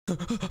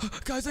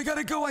Guys, I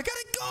gotta go.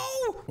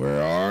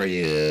 Where are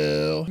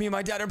you? Me and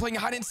my dad are playing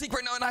hide and seek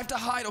right now, and I have to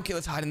hide. Okay,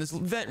 let's hide in this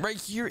vent right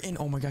here. And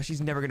oh my gosh,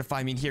 he's never gonna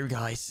find me in here,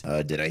 guys.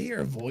 Did I hear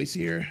a voice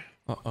here?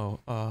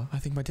 I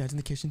think my dad's in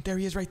the kitchen. There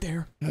he is right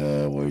there.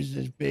 Where's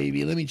this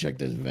baby? Let me check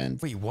this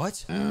vent. Wait,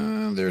 what?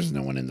 There's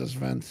no one in this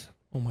vent.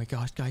 Oh my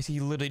gosh, guys, he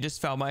literally just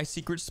found my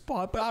secret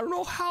spot, but I don't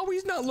know how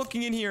he's not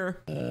looking in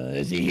here.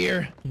 Is he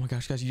here? Oh my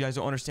gosh, guys, you guys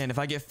don't understand. If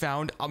I get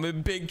found, I'm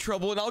in big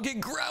trouble and I'll get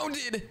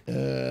grounded.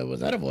 Was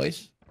that a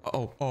voice?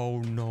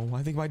 Oh no,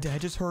 I think my dad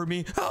just heard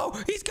me.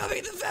 Oh, he's coming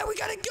in the vent. We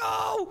gotta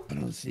go. I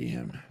don't see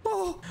him.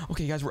 Oh,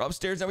 okay, guys, we're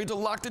upstairs now. We have to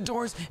lock the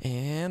doors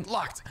and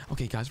locked.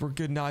 Okay, guys, we're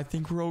good now. I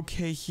think we're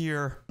okay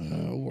here.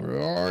 Where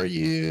are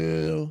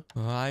you?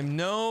 I'm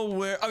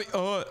nowhere.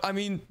 I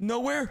mean,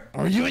 nowhere.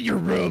 Are you in your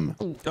room?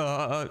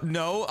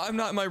 No, I'm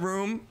not in my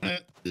room.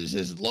 This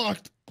is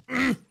locked.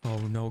 Oh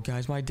no,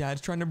 guys, my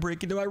dad's trying to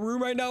break into my room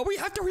right now. We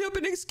have to hurry up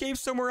and escape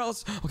somewhere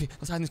else. Okay,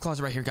 let's hide in this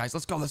closet right here, guys.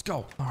 Let's go.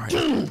 All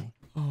right.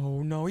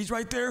 Oh no, he's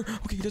right there.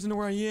 Okay, he doesn't know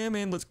where I am,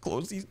 and let's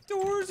close these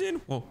doors in.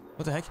 Whoa,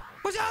 what the heck?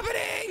 What's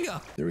happening?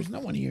 There is no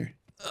one here.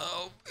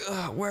 Oh,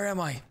 where am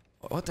I?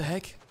 What the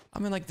heck?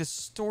 I'm in like this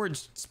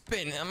storage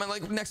bin. I'm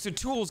like next to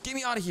tools. Get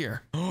me out of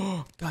here.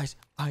 Oh, guys,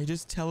 I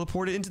just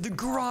teleported into the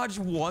garage.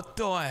 What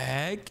the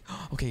heck?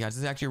 Okay, guys,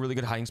 this is actually a really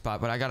good hiding spot,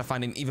 but I gotta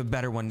find an even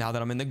better one now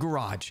that I'm in the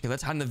garage. Okay,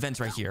 let's hide in the vents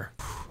right here.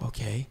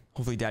 Okay.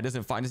 Hopefully dad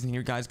doesn't find us in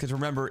here, guys, because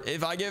remember,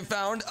 if I get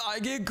found, I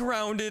get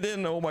grounded,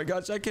 and oh my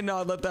gosh, I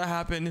cannot let that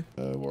happen.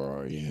 Where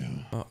are you?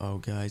 Uh-oh,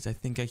 guys, I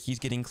think he's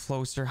getting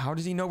closer. How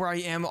does he know where I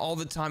am all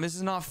the time? This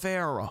is not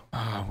fair.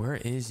 Where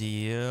is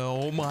he?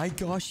 Oh my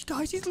gosh,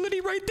 guys, he's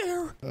literally right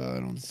there. I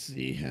don't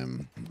see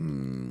him.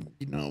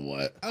 You know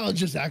what? I'll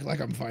just act like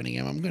I'm finding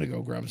him. I'm gonna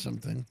go grab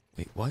something.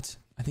 Wait, what?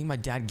 I think my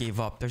dad gave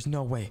up. There's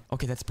no way.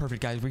 Okay, that's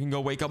perfect, guys. We can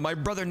go wake up my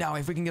brother now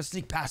if we can just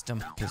sneak past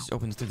him. Okay, just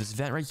opens through this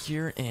vent right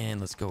here, and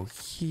let's go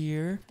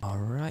here. All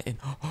right, and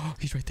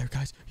he's right there,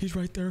 guys. He's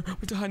right there. We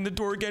have to hide in the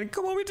door again.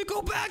 Come on, we have to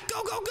go back.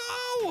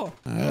 Go.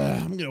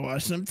 I'm gonna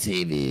watch some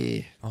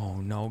TV.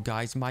 Oh no,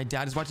 guys, my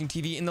dad is watching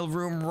TV in the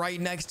room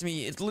right next to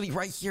me. It's literally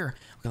right here.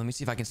 Okay, let me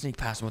see if I can sneak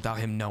past him without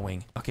him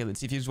knowing. Okay, let's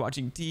see if he's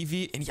watching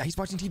TV. And yeah, he's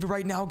watching TV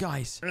right now,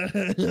 guys.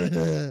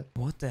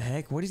 What the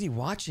heck? What is he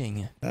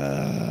watching?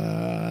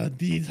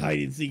 These hide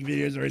and seek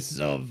videos are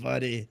so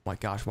funny. Oh my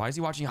gosh, why is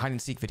he watching hide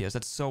and seek videos?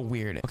 That's so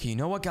weird. Okay, you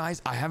know what,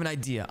 guys? I have an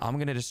idea. I'm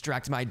gonna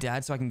distract my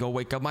dad so I can go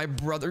wake up my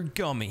brother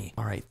Gummy.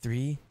 All right,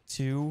 3,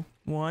 2,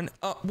 1.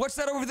 What's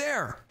that over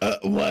there?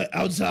 What?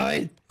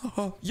 Outside?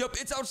 Yup,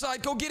 it's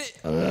outside. Go get it.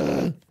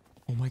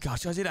 Oh my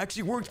gosh, guys, it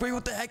actually worked. Wait,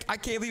 what the heck? I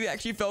can't believe it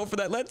actually fell for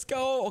that. Let's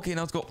go. Okay,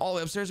 now let's go all the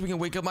way upstairs so we can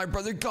wake up my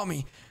brother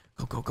Gummy.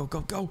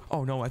 Go.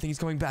 Oh no, I think he's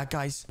coming back,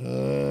 guys.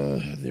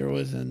 There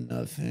wasn't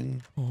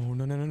nothing. Oh,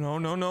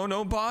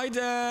 no. Bye,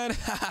 Dad.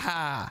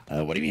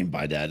 What do you mean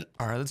bye, Dad?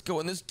 All right, let's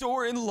go in this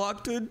door and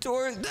lock the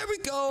door. There we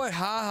go.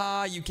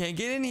 You can't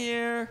get in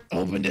here.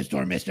 Open this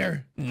door,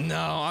 mister.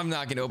 No, I'm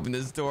not going to open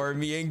this door.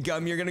 Me and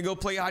Gummy are going to go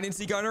play hide and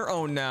seek on our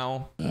own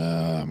now.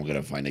 I'm going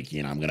to find a key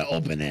and I'm going to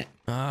open it.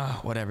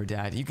 Whatever,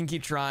 Dad. You can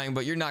keep trying,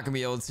 but you're not going to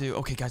be able to.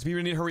 Okay, guys, we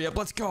really need to hurry up.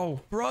 Let's go.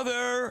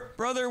 Brother,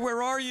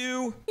 where are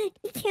you?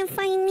 You can't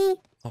find me.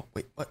 Oh,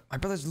 wait, what? My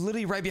brother's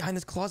literally right behind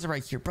this closet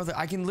right here. Brother,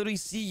 I can literally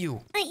see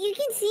you. You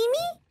can see me?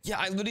 Yeah,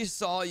 I literally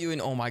saw you,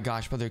 and oh my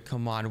gosh, brother,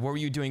 come on. What were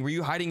you doing? Were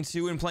you hiding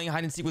too and playing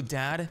hide and seek with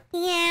Dad?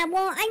 Yeah,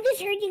 well, I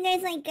just heard you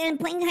guys,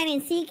 playing hide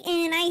and seek,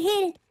 and I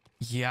hid.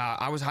 Yeah,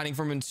 I was hiding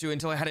from him too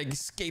until I had to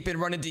escape and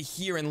run into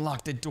here and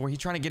lock the door. He's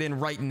trying to get in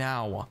right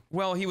now.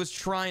 Well, he was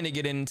trying to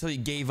get in until he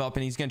gave up,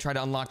 and he's gonna try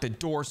to unlock the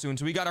door soon.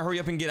 So we gotta hurry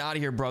up and get out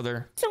of here,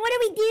 brother. So what do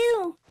we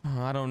do?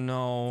 I don't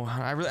know.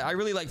 I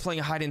really like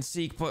playing hide and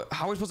seek, but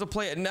how are we supposed to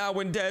play it now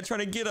when Dad's trying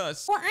to get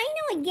us? Well, I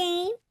know a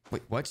game.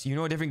 Wait, what? You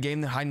know a different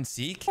game than hide and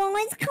seek? Well,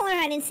 it's color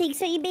hide and seek,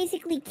 so you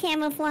basically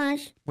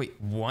camouflage. Wait,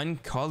 one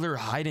color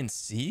hide and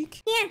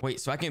seek? Yeah. Wait,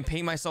 so I can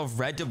paint myself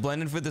red to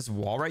blend in with this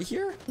wall right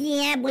here?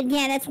 Yeah, but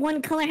yeah, that's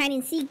one color hide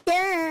and seek,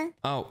 duh.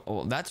 Oh,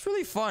 well, that's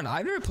really fun.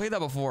 I've never played that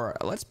before.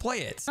 Let's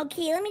play it.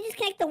 Okay, let me just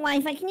connect the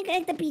Wi-Fi. Can you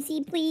connect the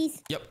PC,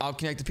 please? Yep, I'll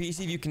connect the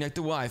PC if you connect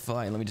the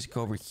Wi-Fi. Let me just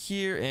go over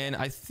here, and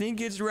I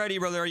think it's ready,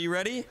 brother. Are you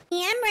ready?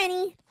 Yeah, I'm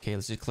ready. Okay,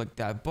 let's just click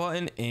that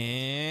button,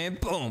 and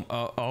boom.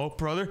 Oh,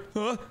 brother.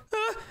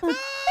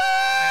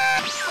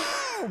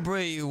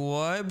 Wait,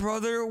 what,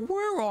 brother?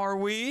 Where are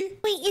we?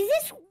 Wait, is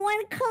this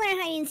one color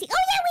hide and seek? Oh,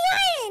 yeah,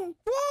 we are in!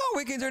 Whoa,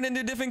 we can turn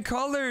into different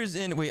colors.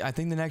 And wait, I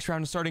think the next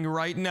round is starting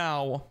right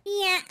now.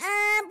 Yeah,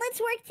 let's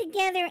work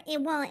together.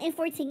 Well, if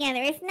we're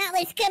together. If not,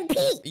 let's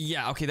compete.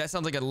 Yeah, okay, that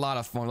sounds like a lot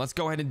of fun. Let's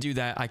go ahead and do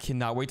that. I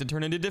cannot wait to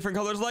turn into different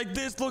colors like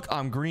this. Look,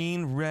 I'm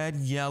green, red,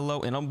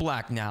 yellow, and I'm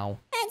black now.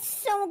 That's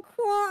so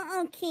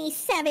cool. Okay,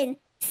 7,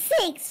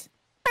 6,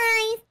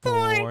 5,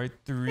 4,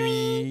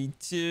 3,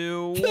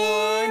 2,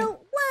 1. 1.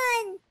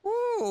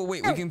 Ooh,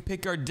 wait, we can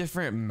pick our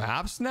different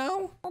maps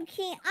now?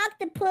 Okay,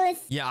 octopus.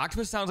 Yeah,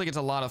 octopus sounds like it's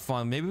a lot of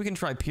fun. Maybe we can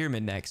try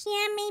pyramid next.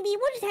 Yeah, maybe.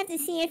 We'll just have to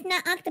see. If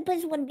not,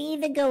 octopus would be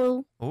the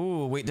go.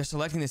 Oh, wait, they're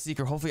selecting the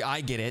secret. Hopefully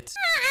I get it.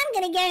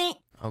 I'm gonna get it.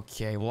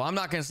 Okay, well, I'm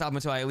not gonna stop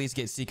until I at least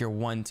get Seeker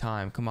one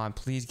time. Come on,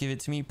 please give it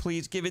to me.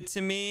 Please give it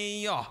to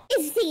me. Oh,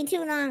 It's taking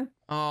too long.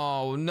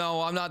 oh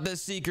no, I'm not the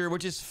Seeker,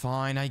 which is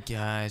fine, I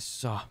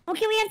guess. Oh.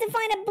 Okay, we have to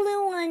find a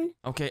blue one.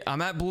 Okay,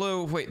 I'm at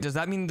blue. Wait, does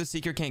that mean the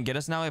Seeker can't get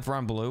us now if we're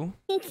on blue?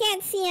 He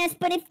can't see us,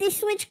 but if they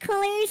switch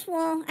colors,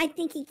 well, I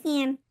think he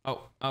can.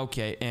 Oh,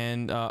 okay.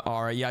 And,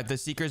 all right. Yeah, the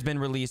Seeker's been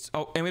released.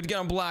 Oh, and we have to get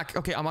on black.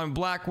 Okay, I'm on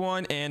black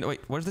one. And wait,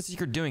 what is the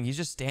Seeker doing? He's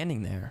just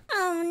standing there.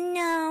 Oh,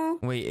 no.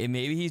 Wait,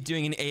 maybe he's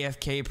doing an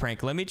AFK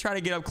prank. Let me try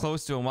to get up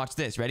close to him. Watch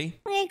this. Ready?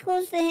 We're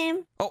close to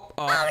him. Oh,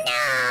 Oh, no.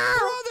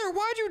 brother,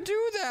 why'd you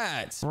do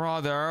that?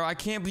 Brother, I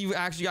can't believe you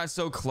actually got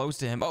so close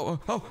to him. Oh,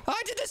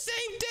 I did the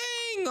same thing.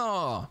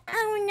 Oh.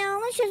 Oh, no.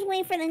 Let's just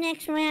wait for the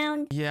next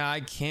round. Yeah, I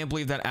can't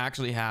believe that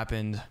actually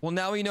happened. Well,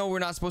 now we know we're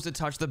not supposed to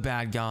touch the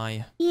bad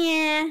guy.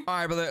 Yeah. All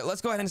right, brother,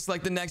 let's go ahead and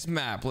select the next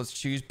map. Let's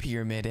choose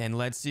Pyramid, and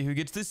let's see who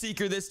gets the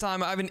Seeker this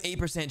time. I have an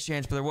 8%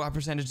 chance, brother. What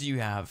percentage do you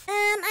have?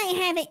 I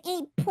have an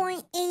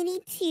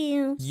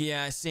 8.82.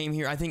 Yeah, same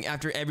here. I think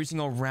after every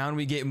single round,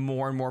 we get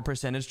more and more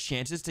percentage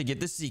chances to get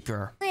the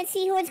Seeker. Let's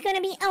see who it's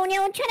gonna be. Oh,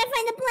 no. I'm trying to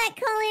find the black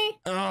color.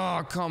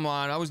 Oh, come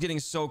on. I was getting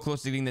so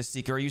close to getting the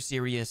Seeker. Are you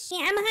serious?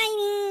 Yeah, I'm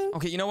hiding.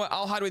 Okay, you know what?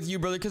 I'll hide with you,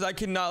 brother, because I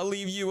cannot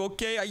leave you,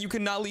 okay? You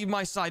cannot leave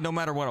my side no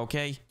matter what,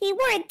 okay? Hey,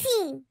 we're a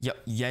team. Yep,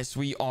 yes,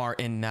 we are.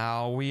 And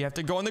now we have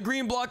to go on the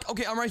green block.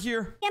 Okay, I'm right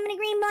here. Yeah, I'm in a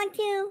green block,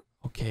 too.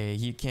 Okay,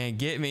 he can't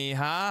get me.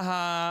 Ha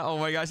ha. Oh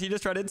my gosh, he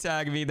just tried to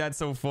tag me. That's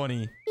so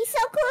funny. He's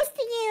so close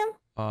to you.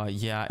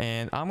 Yeah,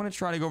 and I'm gonna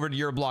try to go over to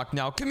your block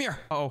now. Come here.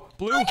 Oh,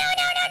 blue. Oh, no.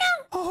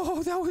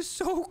 Oh, that was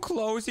so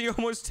close. He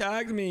almost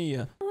tagged me.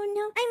 Oh,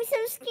 no. I'm so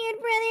scared,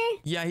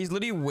 brother. Yeah, he's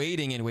literally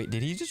waiting. And wait,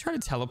 did he just try to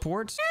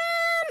teleport?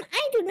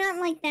 I do not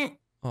like that.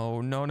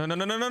 Oh, no.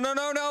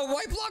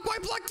 White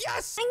block.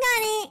 Yes. I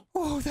got it.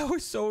 Oh, that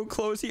was so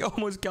close. He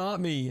almost got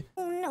me.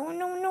 Oh, no.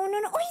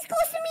 Oh, he's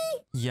close to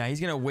me. Yeah, he's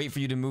gonna wait for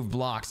you to move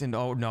blocks. And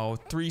oh, no.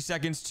 3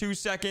 seconds, 2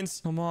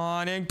 seconds. Come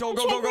on, and go.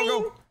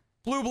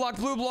 Blue block.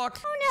 Oh,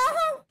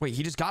 no. Wait,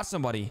 he just got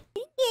somebody.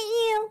 Get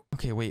you.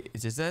 Okay, wait.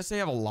 Does that say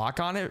have a lock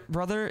on it,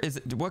 brother?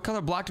 What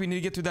color block do we need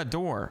to get through that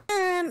door?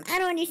 I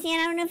don't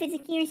understand. I don't know if it's a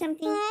key or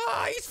something.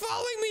 Ah, he's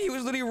following me. He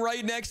was literally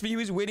right next to me. He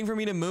was waiting for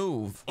me to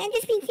move. Yeah,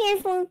 just be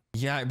careful.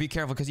 Yeah, be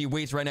careful because he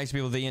waits right next to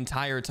people the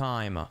entire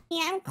time.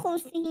 Yeah, I'm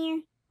close to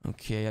here.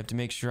 Okay, I have to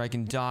make sure I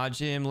can dodge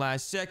him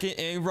last second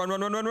and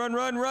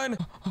run.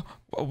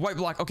 White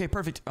block. Okay,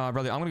 perfect.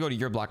 Brother, I'm gonna go to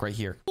your block right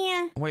here.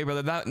 Yeah. Wait,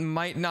 brother, that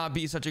might not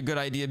be such a good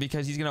idea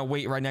because he's gonna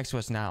wait right next to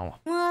us now.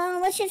 Well,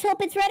 let's just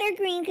hope it's red or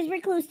green because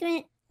we're close to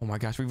it. Oh my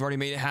gosh, we've already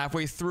made it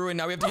halfway through and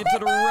now we have to get to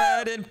the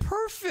red and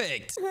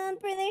perfect.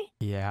 Brother.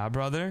 Yeah,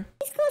 brother.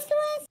 He's close to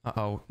us.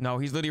 Uh-oh. No,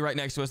 he's literally right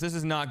next to us. This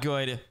is not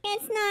good.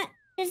 It's not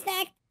just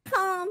that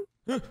calm.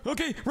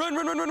 Okay, run.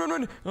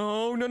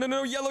 Oh,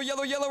 no.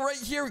 Yellow right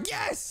here.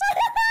 Yes.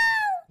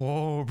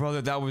 Oh,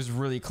 brother, that was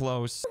really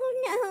close.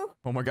 Oh, no.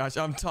 Oh my gosh,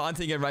 I'm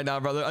taunting it right now,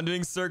 brother. I'm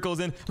doing circles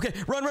and okay,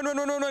 run.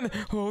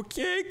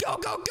 Okay,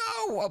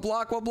 go. A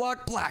block,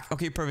 black.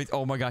 Okay, perfect.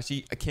 Oh my gosh,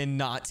 he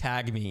cannot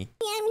tag me.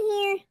 Yeah, I'm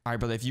here. All right,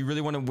 brother, if you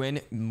really want to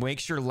win, make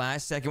sure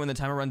last second when the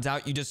timer runs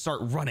out, you just start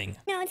running.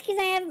 No, it's because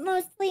I have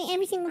mostly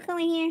every single color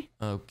here.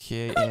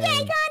 Okay, Okay, I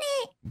got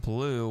it.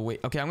 Blue.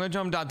 Wait, okay, I'm gonna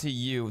jump down to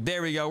you.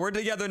 There we go. We're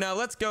together now.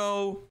 Let's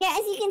go. Yeah,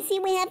 as you can see,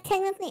 we have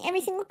technically every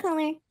single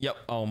color. Yep.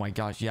 Oh my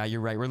gosh. Yeah, you're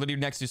right. We're literally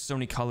next to so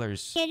many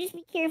colors. Yeah, just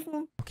be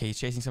careful. Okay, he's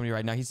chasing somebody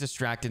right now. He's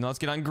distracted. Now let's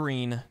get on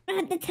green. You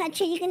don't have to touch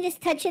it. You can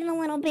just touch it a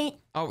little bit.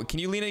 Oh, can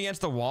you lean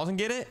against the walls and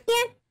get it?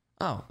 Yeah.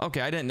 Oh, okay.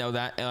 I didn't know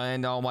that.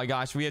 And oh my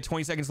gosh, we had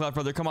 20 seconds left,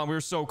 brother. Come on, we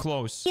were so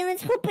close. Yeah,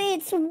 let's hope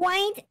it's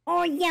white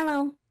or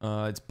yellow.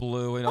 It's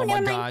blue, and oh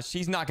my gosh,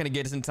 he's not gonna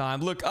get us in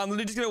time. Look, I'm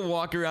literally just gonna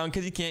walk around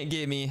because he can't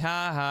get me.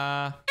 Ha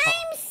ha.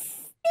 I'm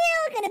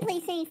still gonna play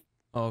safe.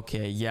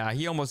 Okay, yeah,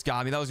 he almost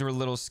got me. That was a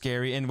little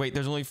scary. And wait,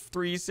 there's only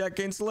 3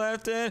 seconds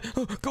left. And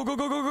go.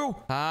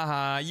 Ha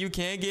ha, you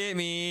can't get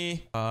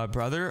me.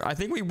 Brother, I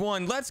think we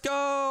won. Let's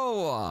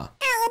go.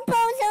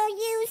 Alabozo,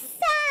 you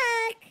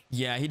suck.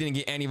 Yeah, he didn't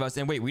get any of us.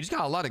 And wait, we just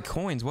got a lot of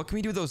coins. What can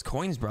we do with those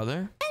coins,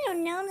 brother? I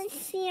don't know. Let's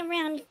see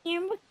around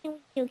here. What can we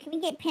do? Can we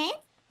get pets?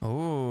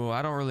 Oh,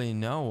 I don't really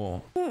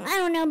know. I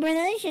don't know, brother.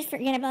 Let's just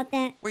forget about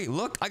that. Wait,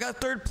 look, I got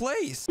 3rd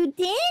place. You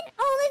did?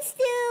 Oh, let's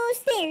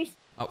do stairs.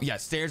 Oh, yeah,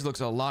 stairs looks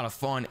a lot of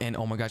fun. And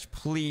oh my gosh,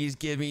 please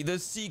give me the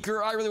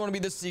Seeker. I really want to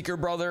be the Seeker,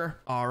 brother.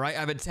 All right, I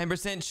have a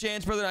 10%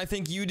 chance, brother. I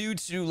think you do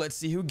too. Let's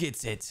see who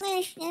gets it.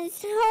 Let's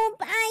just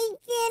hope I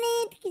get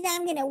it because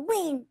I'm going to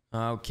win.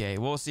 Okay,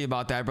 we'll see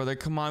about that, brother.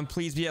 Come on,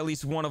 please be at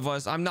least one of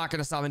us. I'm not going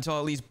to stop until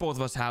at least both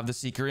of us have the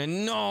Seeker.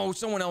 And no,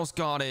 someone else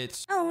got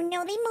it. Oh, no,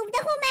 they moved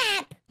the whole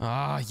map.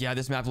 Yeah,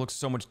 this map looks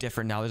so much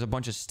different now. There's a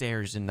bunch of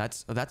stairs, and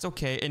that's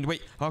okay. And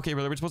wait, okay,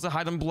 brother, we're supposed to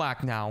hide in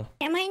black now.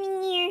 I'm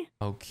hiding here.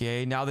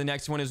 Okay, now the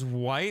next one is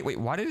white. Wait,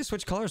 why did it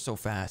switch colors so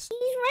fast?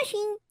 He's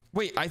rushing.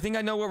 Wait, I think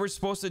I know what we're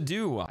supposed to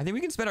do. I think we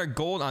can spend our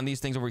gold on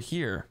these things over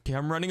here. Okay,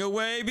 I'm running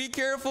away. Be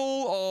careful.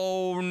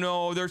 Oh,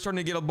 no. They're starting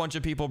to get a bunch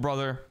of people,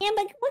 brother. Yeah,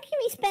 but what can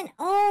we spend?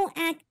 Oh,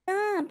 act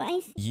up.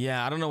 I see.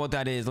 Yeah, I don't know what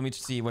that is. Let me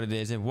see what it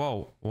is. And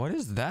whoa, what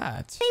is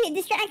that? Maybe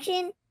a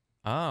distraction.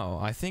 Oh,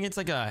 I think it's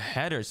like a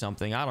head or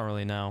something. I don't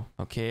really know.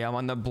 Okay, I'm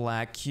on the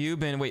black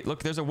cube. And wait,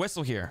 look, there's a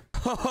whistle here.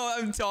 Oh,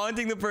 I'm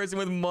taunting the person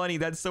with money.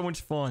 That's so much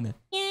fun.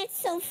 Yeah,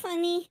 it's so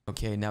funny.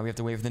 Okay, now we have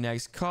to wait for the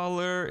next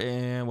color.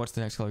 And what's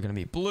the next color going to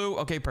be? Blue.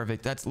 Okay,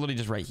 perfect. That's literally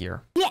just right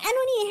here. Yeah, I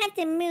don't even have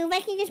to move.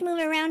 I can just move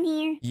around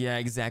here. Yeah,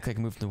 exactly. I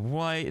can move to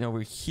white and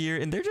over here.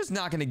 And they're just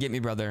not going to get me,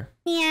 brother.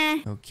 Yeah.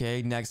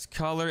 Okay, next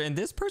color. And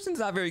this person's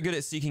not very good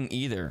at seeking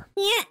either.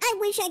 Yeah, I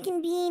wish I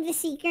can be the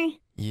seeker.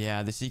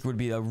 Yeah, the seeker would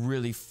be a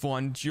really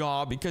fun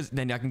job because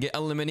then I can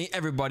eliminate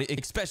everybody,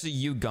 especially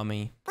you,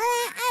 Gummy.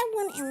 I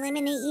won't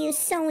eliminate you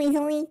so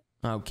easily.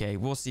 Okay,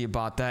 we'll see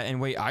about that. And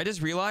wait, I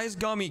just realized,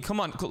 Gummy, come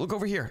on, look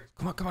over here.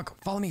 Come on,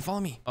 follow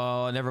me.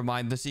 Oh, never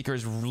mind. The seeker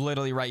is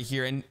literally right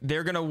here, and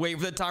they're gonna wait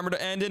for the timer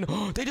to end, and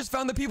they just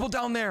found the people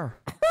down there.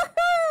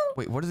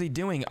 Wait, what are they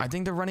doing? I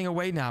think they're running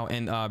away now.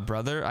 And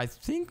brother, I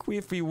think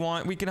if we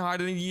want, we can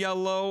hide in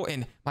yellow.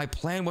 And my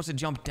plan was to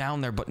jump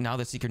down there, but now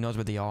the seeker knows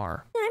where they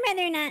are. I'd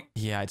rather not.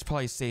 Yeah, it's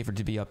probably safer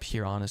to be up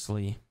here,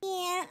 honestly.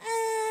 Yeah,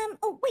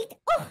 oh, wait.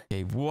 Oh,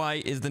 Okay,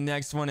 white is the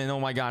next one. And oh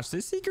my gosh,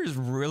 this seeker is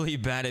really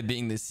bad at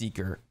being the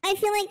seeker. I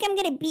feel like I'm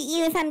gonna beat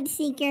you if I'm the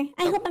seeker.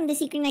 I hope I'm the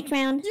seeker next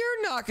round.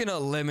 You're not gonna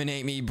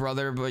eliminate me,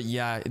 brother. But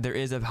yeah, there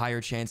is a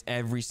higher chance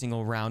every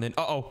single round. And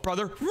uh-oh,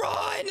 brother,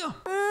 run!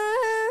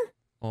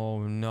 Oh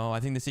no, I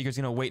think the seeker's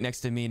gonna wait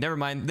next to me. Never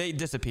mind, they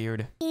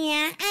disappeared.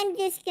 Yeah, I'm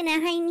just gonna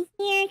hide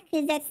here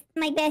because that's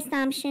my best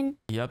option.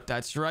 Yep,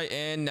 that's right.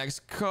 And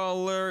next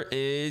color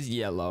is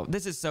yellow.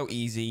 This is so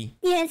easy.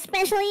 Yeah,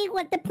 especially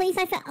with the place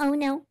I found. Oh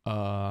no.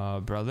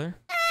 Brother?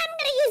 I'm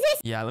gonna use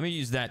this. Yeah, let me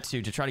use that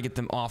too to try to get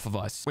them off of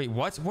us. Wait,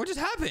 what? What just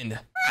happened?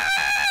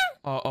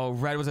 Uh-oh,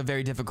 red was a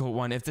very difficult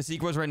one. If the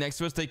seeker was right next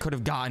to us, they could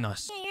have gotten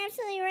us. Yeah, you're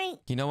absolutely right.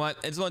 You know what?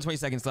 It's only 20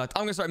 seconds left.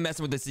 I'm gonna start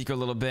messing with the seeker a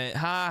little bit.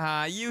 Ha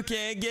ha, you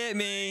can't get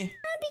me.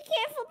 Oh, be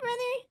careful,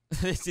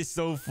 brother. This is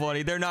so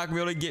funny. They're not gonna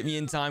be able to get me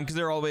in time because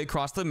they're all the way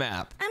across the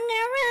map. I'm gonna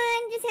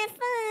run. Just have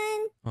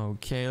fun.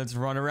 Okay, let's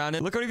run around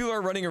it. Look how many people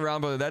are running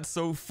around, brother. That's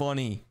so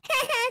funny.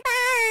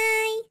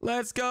 Bye.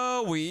 Let's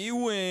go. We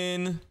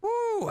win.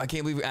 Woo, I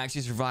can't believe we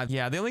actually survived.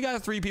 Yeah, they only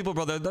got 3 people,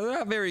 brother. They're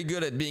not very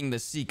good at being the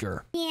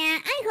seeker. Yeah,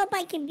 I hope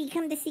I can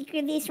become the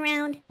seeker this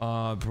round.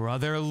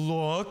 Brother,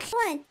 look.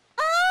 What?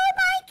 Oh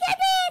my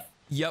goodness!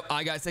 Yep,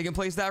 I got second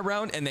place that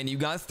round, and then you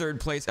got third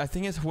place. I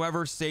think it's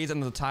whoever stays on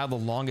the tile the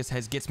longest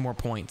gets more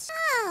points.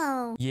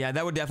 Oh. Yeah,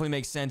 that would definitely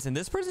make sense. And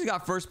this person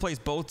got first place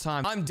both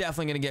times. I'm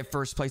definitely going to get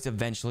first place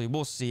eventually.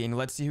 We'll see. And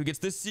let's see who gets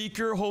the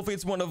seeker. Hopefully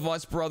it's one of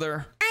us,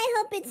 brother. I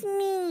hope it's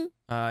me.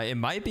 It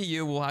might be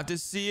you. We'll have to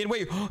see. And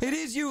wait, it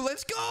is you.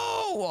 Let's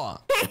go.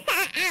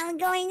 I'm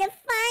going to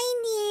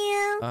find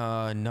you.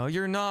 No,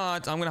 you're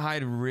not. I'm going to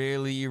hide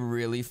really,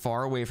 really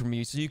far away from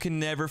you so you can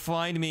never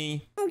find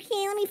me.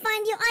 Okay, let me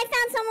find you. I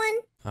found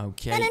someone.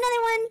 Okay. Got another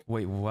one.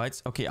 Wait,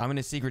 what? Okay, I'm in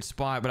a secret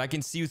spot, but I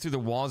can see you through the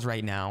walls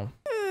right now.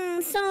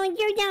 So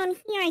you're down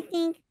here, I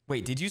think.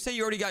 Wait, did you say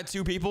you already got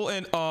 2 people?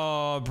 And,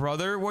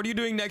 brother, what are you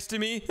doing next to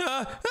me?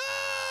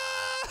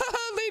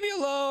 Leave me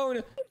alone.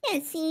 I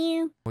can't see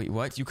you. Wait,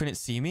 what? You couldn't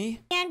see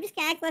me? Yeah, I'm just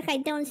gonna act like I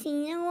don't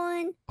see no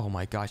one. Oh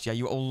my gosh, yeah,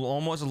 you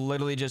almost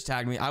literally just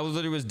tagged me. I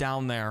literally was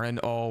down there, and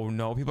oh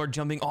no, people are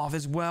jumping off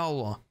as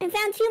well. I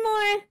found 2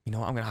 more. You know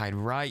what? I'm gonna hide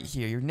right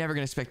here. You're never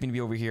gonna expect me to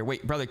be over here.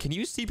 Wait, brother, can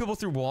you see people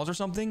through walls or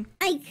something?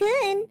 I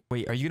could.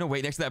 Wait, are you gonna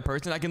wait next to that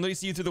person? I can literally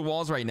see you through the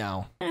walls right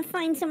now. I'm gonna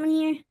find someone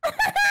here. I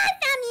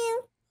found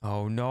you.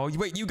 Oh no,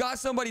 wait, you got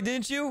somebody,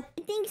 didn't you?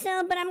 I think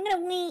so, but I'm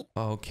gonna wait.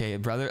 Okay,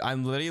 brother,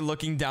 I'm literally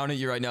looking down at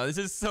you right now. This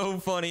is so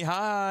funny.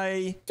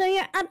 Hi. So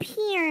you're up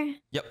here.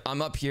 Yep,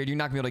 I'm up here. You're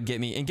not gonna be able to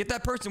get me. And get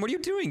that person. What are you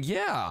doing?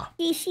 Yeah.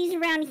 See, she's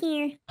around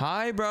here.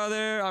 Hi,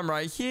 brother. I'm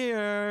right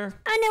here.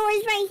 I know where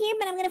he's right here,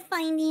 but I'm gonna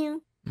find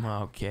you.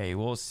 Okay,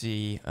 we'll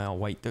see. Oh,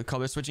 wait, the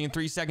color's switching in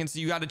 3 seconds, so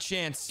you got a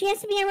chance. She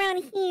has to be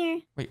around here.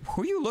 Wait,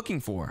 who are you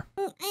looking for?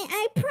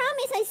 I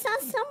promise I saw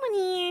someone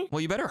here. Well,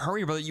 you better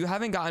hurry, brother. You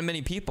haven't gotten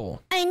many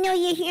people. I know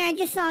you're here. I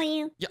just saw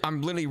you. Yeah,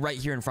 I'm literally right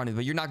here in front of you,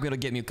 but you're not gonna be able to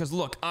get me because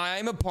look,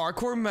 I'm a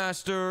parkour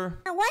master.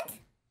 What?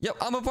 Yep,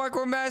 I'm a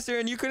parkour master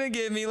and you couldn't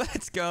get me.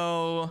 Let's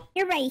go.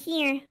 You're right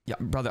here. Yeah,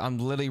 brother, I'm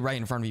literally right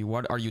in front of you.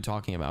 What are you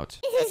talking about?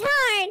 This is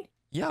hard.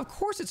 Yeah, of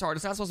course it's hard.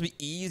 It's not supposed to be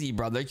easy,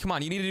 brother. Come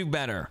on, you need to do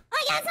better.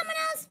 I got someone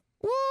else.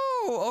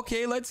 Woo!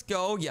 Okay, let's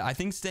go. Yeah, I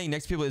think staying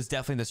next to people is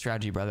definitely the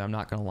strategy, brother. I'm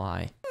not gonna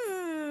lie.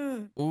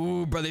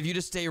 Ooh, brother, if you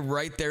just stay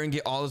right there and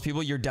get all those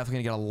people, you're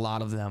definitely gonna get a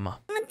lot of them.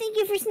 Thank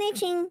you for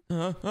snitching.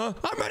 I'm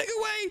running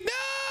away!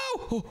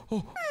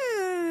 No!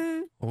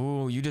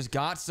 Oh, you just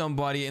got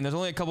somebody, and there's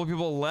only a couple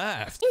people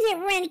left. Is it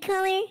red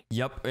color?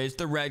 Yep, it's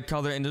the red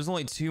color, and there's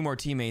only 2 more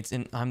teammates,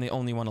 and I'm the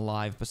only one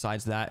alive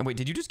besides that. And wait,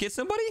 did you just get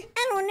somebody?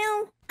 I don't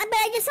know. I bet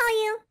I just saw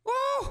you.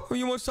 Oh,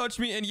 you almost touched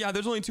me, and yeah,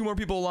 there's only 2 more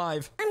people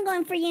alive. I'm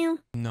going for you.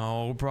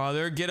 No,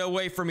 brother, get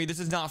away from me. This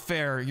is not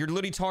fair. You're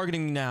literally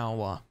targeting me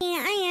now.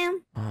 Yeah, I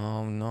am.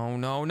 Oh,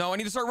 no. I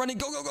need to start running.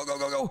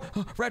 Go.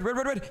 Red.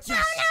 Yes.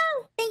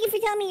 No. Thank Thank you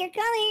for telling me your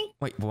color.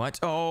 Wait, what?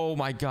 Oh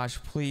my gosh,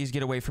 please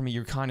get away from me.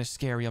 You're kind of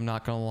scary, I'm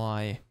not gonna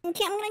lie.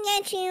 Okay, I'm gonna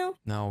get you.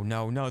 No,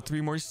 no, no. 3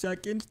 more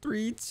seconds.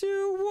 3,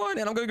 2, 1.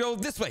 And I'm gonna go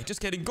this way.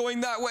 Just kidding.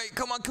 Going that way.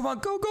 Come on, come on.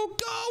 Go, go,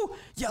 go.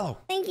 Yellow.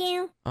 Thank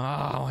you.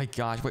 Oh my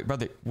gosh. Wait,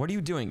 brother. What are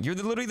you doing? You're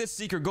literally the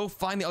seeker. Go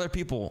find the other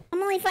people.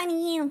 I'm only finding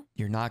you.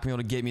 You're not gonna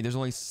be able to get me. There's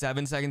only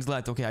 7 seconds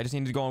left. Okay, I just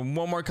need to go on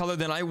one more color,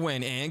 then I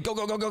win. And go,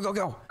 go, go, go, go,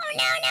 go. Oh,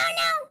 no, no,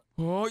 no.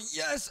 Oh,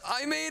 yes.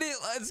 I made it.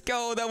 Let's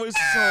go. That was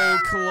so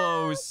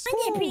close.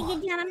 I did a pretty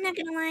good job. I'm not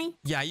gonna lie.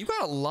 Yeah, you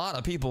got a lot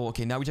of people.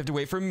 Okay, now we just have to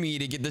wait for me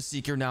to get the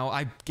seeker now.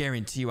 I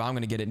guarantee you I'm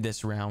going to get it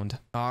this round.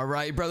 All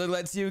right, brother.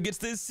 Let's see who gets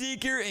the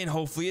seeker. And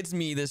hopefully it's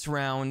me this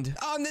round.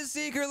 I'm the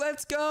seeker.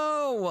 Let's go.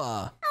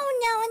 Oh,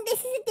 no. And this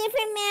is a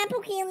different map.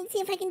 Okay, let's see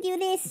if I can do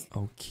this.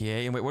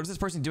 Okay. And wait, what is this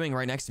person doing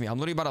right next to me? I'm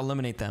literally about to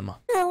eliminate them.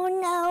 Oh,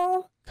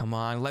 no. Come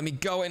on, let me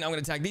go. And I'm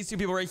going to attack these 2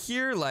 people right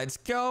here. Let's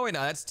go. And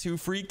that's 2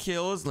 free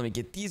kills. Let me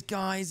get these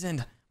guys.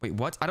 And wait,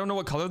 what? I don't know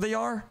what color they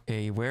are.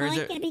 Hey, where is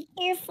I it? gotta be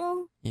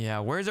careful. Yeah,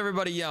 where's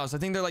everybody else? I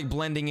think they're like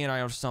blending in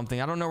or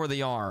something. I don't know where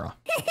they are.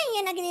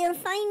 You're not gonna be able to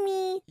find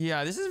me.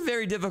 Yeah, this is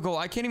very difficult.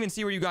 I can't even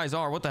see where you guys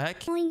are. What the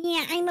heck? Oh,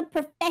 yeah. I'm a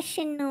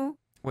professional.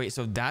 Wait,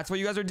 so that's what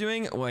you guys are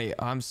doing? Wait,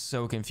 I'm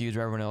so confused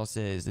where everyone else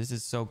is. This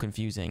is so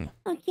confusing.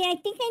 Okay, I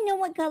think I know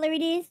what color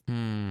it is.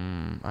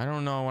 I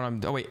don't know what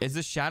I'm... Oh, wait, is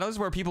the shadows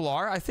where people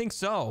are? I think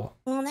so.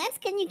 Well, that's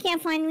good. You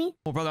can't find me.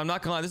 Well, brother, I'm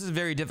not gonna lie. This is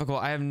very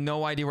difficult. I have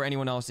no idea where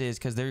anyone else is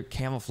because they're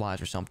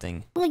camouflaged or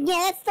something. Well,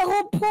 yeah, that's the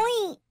whole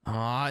point.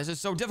 Ah, this is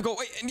so difficult.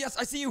 Wait, and yes,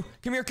 I see you.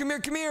 Come here, come here,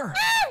 come here.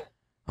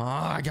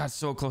 Ah, I got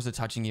so close to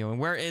touching you.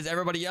 And where is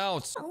everybody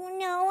else? Oh,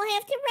 no. I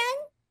have to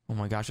run. Oh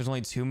my gosh, there's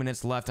only 2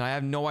 minutes left, and I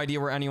have no idea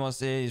where anyone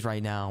else is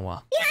right now.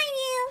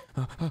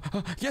 Behind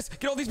you. Yes,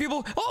 get all these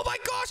people. Oh my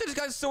gosh, I just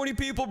got so many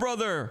people,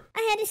 brother.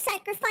 I had to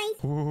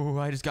sacrifice. Ooh,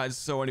 I just got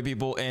so many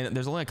people, and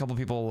there's only a couple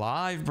people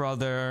alive,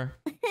 brother.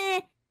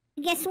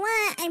 Guess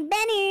what? I'm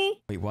better.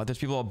 Wait, what? There's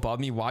people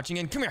above me watching,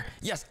 and come here.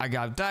 Yes, I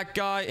got that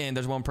guy, and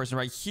there's one person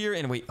right here,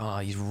 and wait,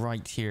 he's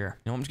right here.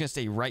 You know, I'm just gonna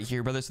stay right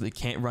here, brother, so they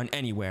can't run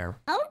anywhere.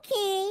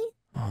 Okay.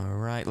 All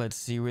right, let's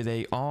see where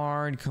they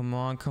are. Come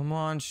on, come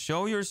on.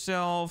 Show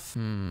yourself.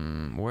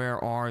 Where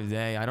are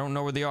they? I don't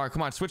know where they are.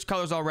 Come on, switch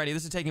colors already.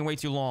 This is taking way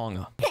too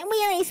long.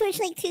 We already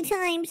switched like 2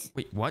 times.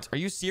 Wait, what? Are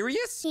you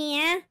serious?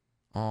 Yeah.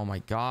 Oh my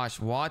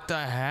gosh, what the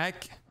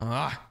heck?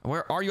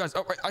 Where are you guys?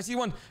 Oh, right, I see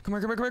one. Come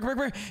here, come here, come here, come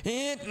here, come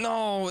here. And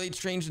no, they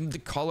changed the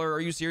color. Are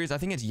you serious? I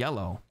think it's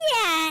yellow.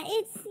 Yeah,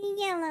 it's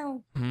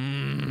yellow.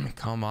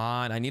 Come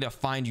on. I need to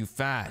find you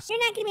fast. You're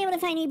not gonna be able to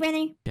find me,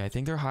 brother. Yeah, I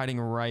think they're hiding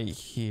right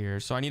here.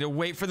 So I need to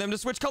wait for them to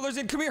switch colors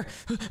in. Come here.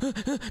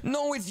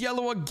 No, it's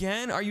yellow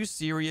again. Are you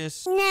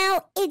serious?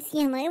 No, it's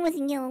yellow. It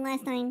wasn't yellow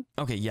last time.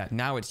 Okay, yeah,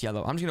 now it's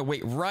yellow. I'm just gonna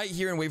wait right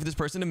here and wait for this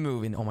person to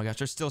move. And oh my gosh,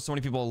 there's still so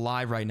many people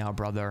alive right now,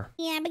 brother.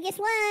 Yeah, but guess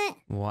what?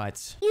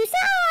 What? You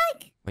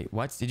suck! Wait,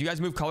 what? Did you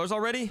guys move colors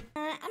already?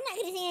 I'm not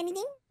gonna say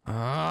anything.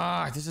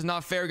 This is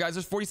not fair, guys.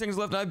 There's 40 seconds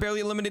left and I barely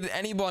eliminated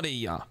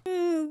anybody.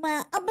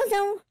 Well,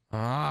 also.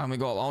 I'm gonna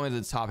go all the way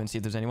to the top and see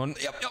if there's anyone.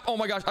 Yep. Oh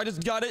my gosh, I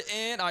just got it,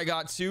 and I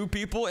got 2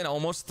 people and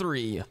almost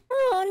 3.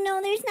 Oh no,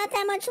 there's not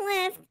that much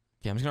left.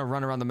 Yeah, I'm just gonna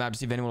run around the map to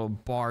see if anyone will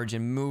barge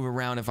and move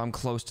around if I'm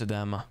close to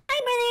them. Hi,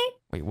 brother.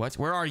 Wait, what?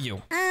 Where are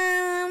you?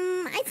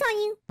 I saw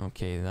you.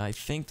 Okay, I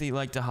think they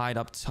like to hide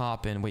up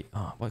top. And wait,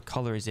 what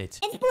color is it?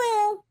 It's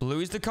blue. Blue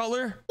is the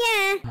color?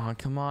 Yeah. Come on,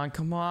 come on,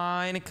 come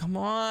on, come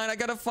on. I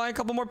gotta find a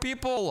couple more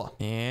people.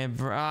 And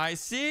I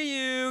see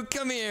you.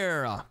 Come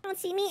here. Don't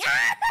see me.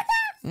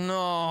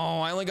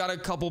 No, I only got a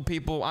couple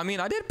people. I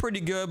mean, I did pretty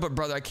good, but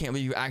brother, I can't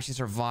believe you actually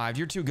survived.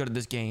 You're too good at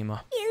this game.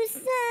 You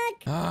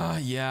suck.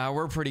 Yeah,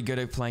 we're pretty good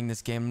at playing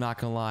this game. I'm not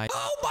gonna lie.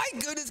 Oh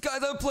my goodness,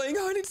 guys, I'm playing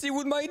hide and seek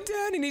with my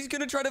dad, and he's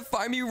gonna try to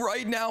find me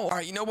right now. All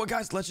right, you know what,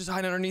 guys? Let's just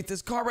hide underneath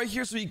this car right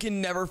here so he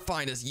can never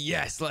find us.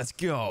 Yes, let's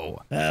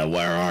go.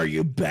 Where are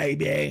you,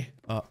 baby?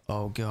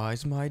 Uh-oh,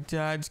 guys, my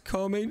dad's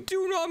coming.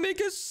 Do not make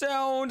a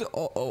sound.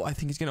 Uh-oh, I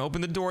think he's gonna open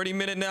the door any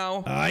minute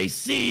now. I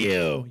see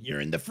you.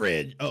 You're in the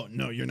fridge. Oh,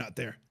 no, you're not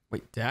there.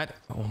 Wait, Dad?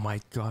 Oh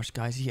my gosh,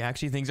 guys, he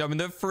actually thinks I'm in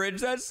the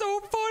fridge. That's so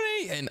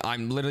funny. And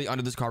I'm literally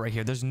under this car right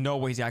here. There's no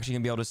way he's actually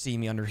gonna be able to see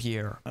me under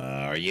here.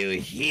 Are you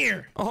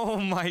here? Oh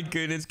my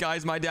goodness,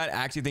 guys, my dad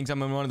actually thinks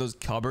I'm in one of those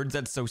cupboards.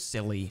 That's so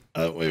silly.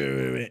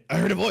 Wait. I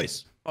heard a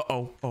voice.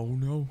 Uh-oh. Oh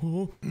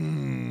no.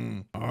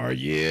 Are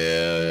you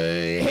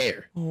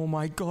here? Oh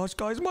my gosh,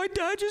 guys, my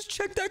dad just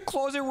checked that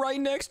closet right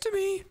next to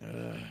me.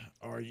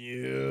 Are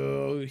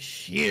you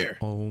here?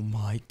 Oh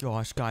my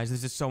gosh, guys,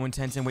 this is so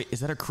intense. And wait, is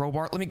that a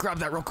crowbar? Let me grab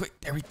that real quick.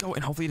 There we go.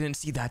 And hopefully you didn't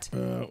see that.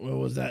 What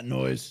was that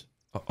noise?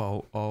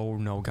 Oh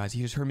no, guys.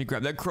 He just heard me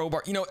grab that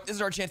crowbar. You know, this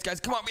is our chance, guys.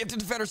 Come on, we have to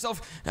defend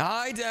ourselves.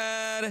 Hi,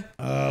 Dad.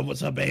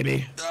 What's up,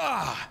 baby?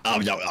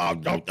 Oh, no,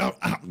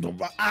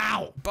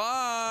 ow.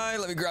 Bye.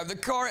 Let me grab the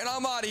car and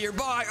I'm out of here.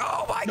 Bye.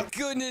 Oh my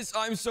goodness.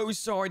 I'm so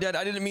sorry, Dad.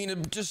 I didn't mean to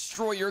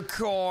destroy your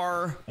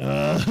car.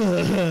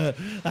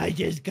 I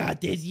just got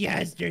this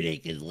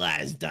yesterday because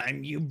last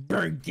time you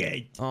burnt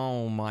it.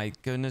 Oh my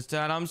goodness,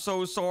 Dad. I'm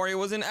so sorry. It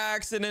was an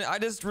accident. I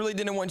just really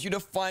didn't want you to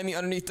find me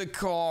underneath the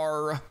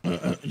car.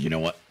 You know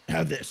what?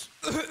 Have this.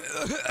 Dad,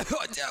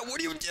 what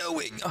are you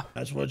doing?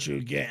 That's what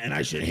you get, and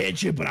I should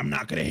hit you, but I'm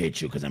not gonna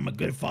hit you because I'm a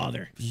good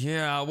father.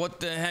 Yeah, what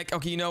the heck?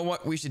 Okay, you know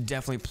what? We should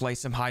definitely play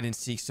some hide and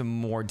seek some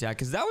more, Dad,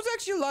 because that was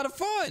actually a lot of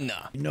fun.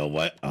 You know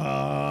what?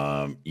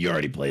 You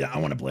already played. I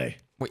want to play.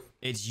 Wait,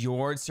 it's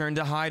your turn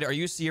to hide? Are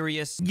you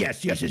serious?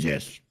 Yes.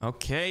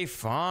 Okay,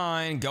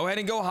 fine. Go ahead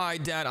and go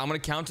hide, Dad. I'm gonna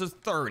count to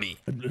 30.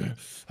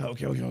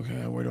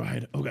 Okay. Where do I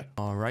hide? Okay.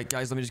 All right,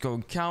 guys, let me just go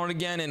count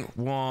again. And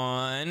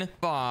 1,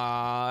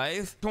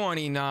 5,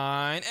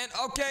 29. And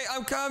okay,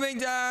 I'm coming,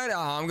 Dad.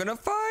 I'm gonna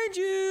find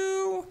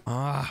you.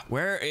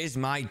 Where is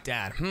my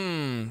dad?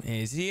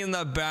 Is he in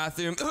the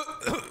bathroom?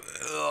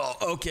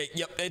 Okay,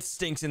 yep, it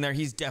stinks in there.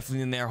 He's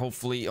definitely in there,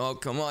 hopefully. Oh,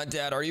 come on,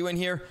 Dad. Are you in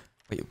here?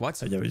 Wait,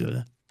 what?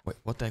 Wait,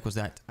 what the heck was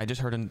that? I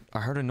just heard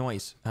a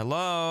noise.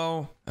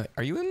 Hello?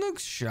 Are you in the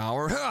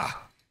shower?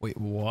 Wait,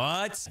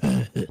 what?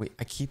 Wait,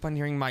 I keep on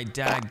hearing my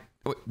dad.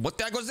 Wait, what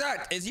the heck was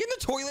that? Is he in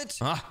the toilet?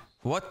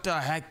 What the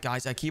heck,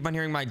 guys? I keep on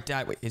hearing my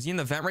dad. Wait, is he in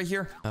the vent right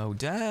here? Oh,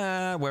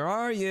 Dad, where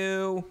are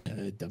you?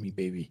 Dummy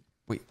baby.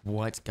 Wait,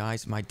 what,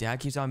 guys? My dad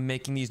keeps on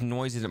making these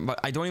noises, but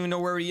I don't even know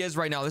where he is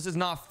right now. This is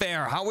not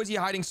fair. How is he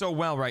hiding so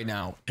well right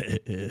now?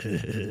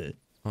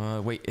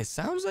 Wait, it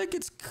sounds like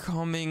it's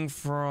coming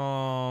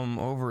from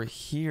over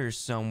here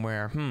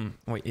somewhere.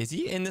 Wait, is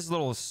he in this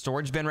little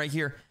storage bin right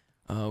here?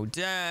 Oh,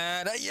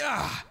 Dad.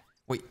 Yeah.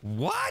 Wait,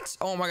 what?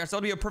 Oh my gosh, that'll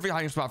be a perfect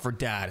hiding spot for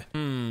Dad.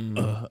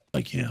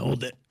 I can't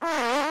hold it.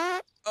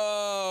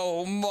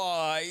 Oh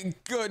my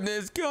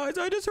goodness, guys.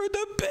 I just heard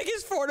the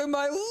biggest fart in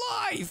my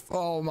life.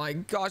 Oh my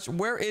gosh,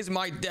 where is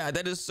my dad?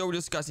 That is so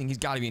disgusting. He's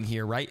got to be in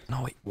here, right?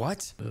 No, wait,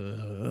 what?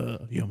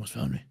 You almost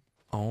found me.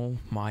 Oh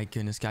my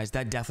goodness, guys.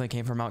 That definitely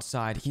came from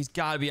outside. He's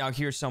got to be out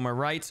here somewhere,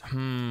 right?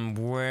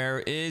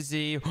 Where is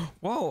he?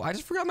 Whoa, I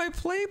just forgot my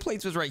play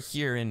plates was right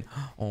here. And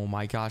oh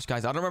my gosh,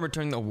 guys, I don't remember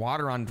turning the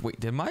water on. Wait,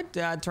 did my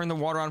dad turn the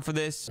water on for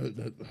this?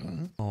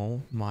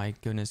 Oh my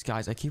goodness,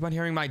 guys. I keep on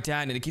hearing my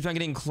dad and it keeps on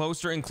getting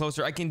closer and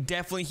closer. I can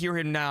definitely hear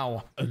him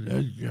now.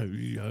 Did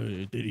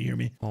he hear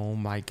me? Oh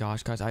my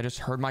gosh, guys. I just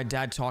heard my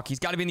dad talk. He's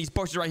got to be in these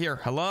bushes right here.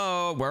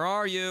 Hello, where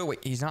are you? Wait,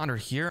 he's not under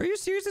here? Are you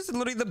serious? This is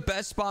literally the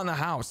best spot in the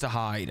house to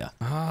hide.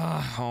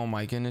 Oh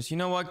my goodness. You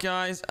know what,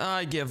 guys?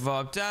 I give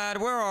up.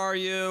 Dad, where are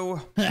you?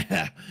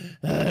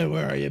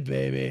 Where are you,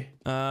 baby?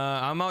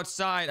 I'm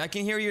outside. I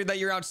can hear you that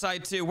you're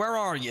outside too. Where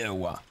are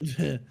you?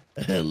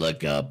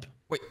 Look up.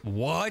 Wait,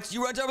 what?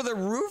 You went over the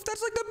roof?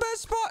 That's like the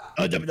best spot.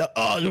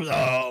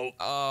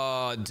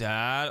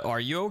 Dad, are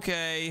you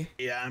okay?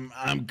 Yeah,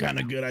 I'm kind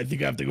of good. I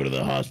think I have to go to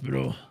the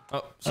hospital.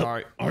 Oh,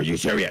 sorry. Are you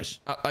serious?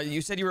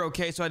 You said you were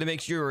okay, so I had to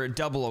make sure you were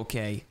double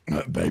okay.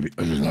 Baby,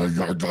 I don't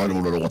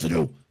know what to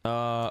do.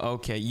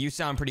 Okay. You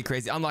sound pretty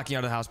crazy. I'm locking you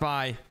out of the house.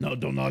 Bye. No,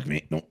 don't knock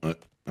me. No,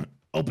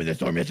 open this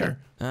door, mister.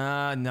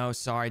 No,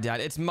 sorry,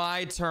 Dad. It's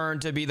my turn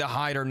to be the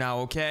hider now,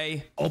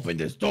 okay? Open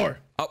this door.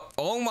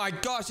 Oh my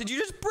gosh, did you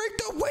just break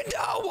the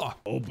window?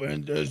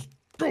 Open this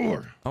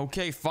door.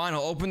 Okay, fine.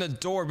 I'll open the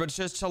door, but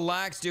just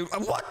chillax, dude.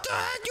 What the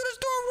heck? You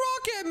just threw a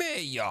rock at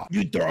me.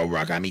 You throw a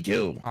rock at me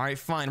too. All right,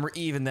 fine. We're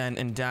even then.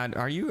 And Dad,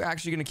 are you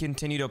actually going to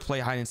continue to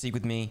play hide and seek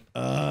with me?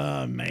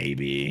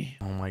 Maybe.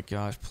 Oh my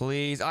gosh,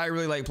 please. I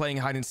really like playing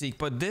hide and seek,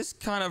 but this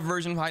kind of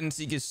version of hide and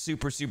seek is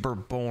super, super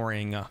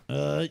boring.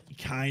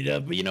 Kind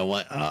of. But you know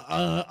what?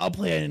 I'll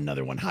play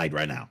another one. Hide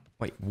right now.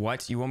 Wait,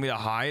 what? You want me to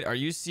hide? Are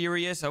you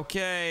serious?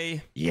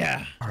 Okay.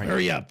 Yeah. All right.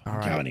 Hurry up.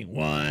 I'm counting.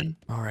 1.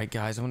 All right,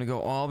 guys. I'm going to go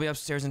all the way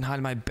upstairs and hide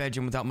in my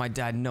bedroom without my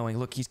dad knowing.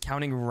 Look, he's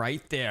counting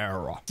right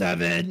there.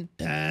 7,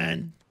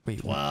 10. Wait,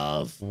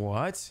 12.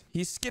 What?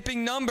 He's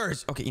skipping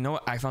numbers. Okay, you know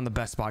what? I found the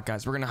best spot,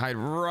 guys. We're going to hide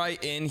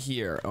right in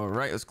here. All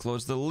right, let's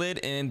close the lid.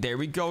 And there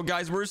we go,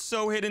 guys. We're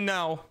so hidden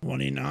now.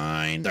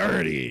 29,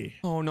 30.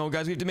 Oh, no,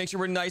 guys. We have to make sure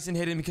we're nice and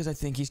hidden because I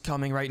think he's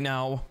coming right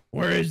now.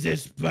 Where is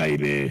this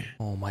baby?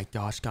 Oh, my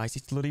gosh, guys.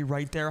 He's literally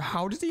right there.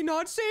 How does he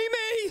not see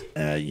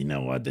me? You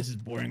know what? This is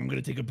boring. I'm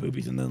going to take a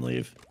poopies and then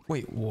leave.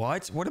 Wait,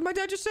 what? What did my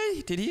dad just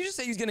say? Did he just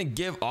say he's going to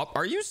give up?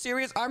 Are you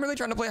serious? I'm really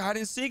trying to play hide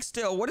and seek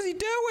still. What is he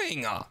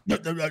doing?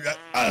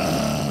 Ew!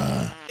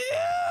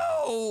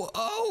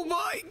 Oh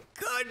my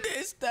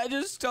goodness, that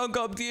just stunk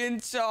up the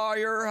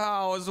entire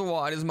house.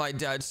 Why does my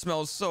dad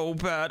smell so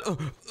bad?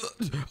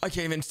 I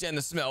can't even stand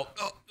the smell.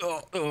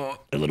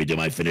 Let me do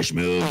my finish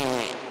move.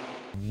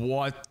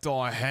 What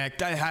the heck?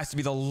 That has to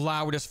be the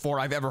loudest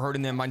fart I've ever heard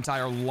in my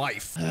entire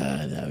life.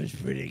 That was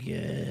pretty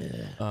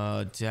good.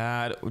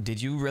 Dad,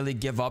 did you really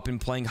give up in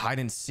playing hide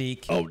and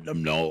seek? Oh,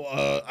 no.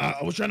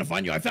 I was trying to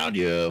find you. I found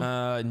you.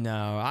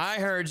 No. I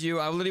heard you.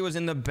 I literally was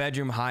in the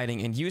bedroom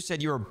hiding, and you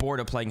said you were bored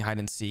of playing hide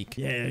and seek.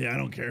 Yeah. I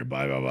don't care.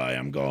 Bye.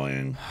 I'm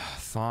going.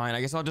 Fine.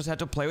 I guess I'll just have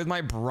to play with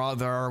my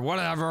brother.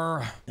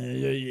 Whatever.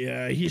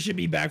 Yeah. He should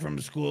be back from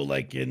school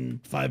like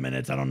in 5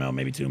 minutes. I don't know.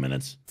 Maybe 2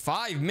 minutes.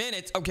 5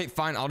 minutes? Okay,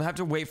 fine. I'll have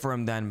to wait for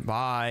him then.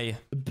 Bye.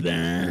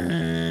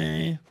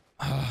 Bye.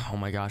 Oh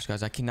my gosh,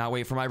 guys, I cannot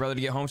wait for my brother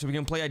to get home so we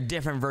can play a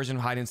different version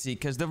of hide and seek,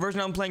 because the version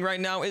I'm playing right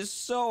now is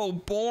so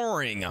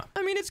boring.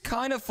 I mean, it's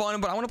kind of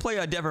fun, but I want to play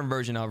a different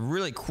version, a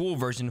really cool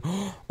version.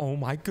 Oh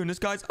my goodness,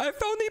 guys, I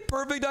found the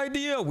perfect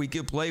idea. We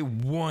could play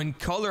one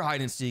color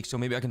hide and seek, so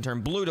maybe I can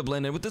turn blue to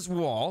blend in with this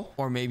wall,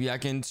 or maybe I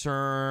can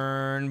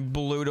turn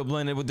blue to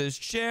blend in with this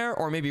chair,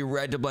 or maybe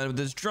red to blend in with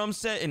this drum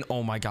set, and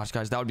oh my gosh,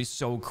 guys, that would be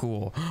so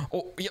cool.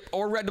 Oh, yep,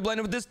 or red to blend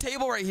in with this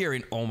table right here,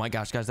 and oh my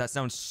gosh, guys, that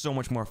sounds so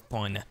much more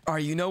fun. All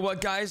right, you know what,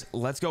 guys?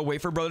 Let's go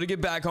wait for brother to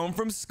get back home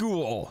from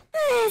school.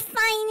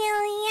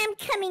 Finally, I'm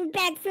coming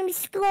back from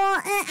school.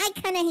 I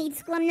kind of hate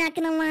school, I'm not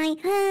gonna lie.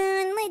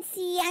 Let's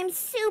see, I'm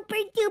super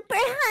duper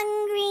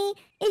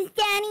hungry. Is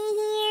Daddy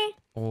here?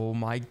 Oh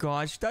my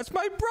gosh, that's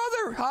my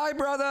brother. Hi,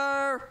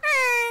 brother.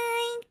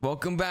 Hi.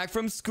 Welcome back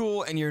from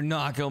school, and you're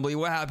not gonna believe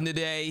what happened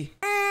today.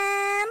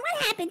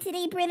 What happened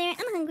today, brother?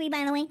 I'm hungry,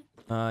 by the way.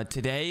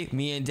 Today,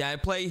 me and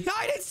Dad play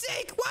hide and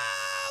seek.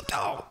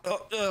 Wow!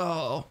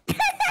 Oh.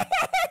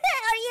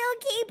 Are you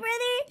okay,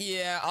 brother?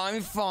 Yeah,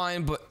 I'm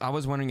fine, but I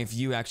was wondering if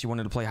you actually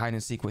wanted to play hide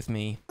and seek with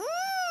me.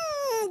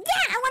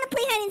 Yeah, I want to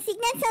play hide and seek.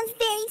 That sounds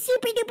very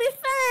super duper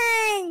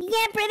fun.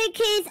 Yeah, brother,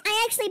 because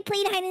I actually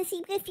played hide and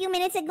seek a few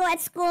minutes ago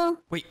at school.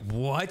 Wait,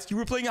 what? You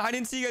were playing hide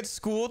and seek at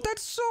school?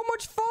 That's so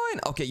much fun.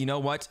 Okay, you know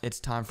what? It's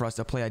time for us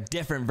to play a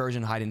different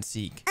version of hide and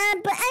seek.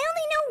 But I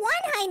only know one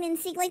hide and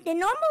seek, like the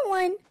normal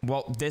one.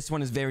 Well, this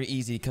one is very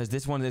easy because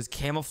this one is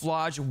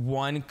camouflage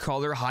one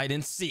color hide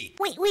and seek.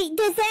 Wait,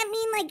 does that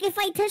mean like if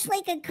I touch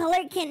like a color,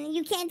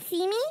 you can't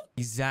see me?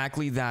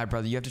 Exactly that,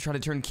 brother. You have to try to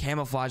turn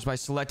camouflage by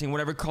selecting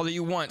whatever color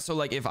you want. So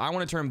like if I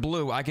want to turn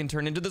blue, I can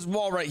turn into this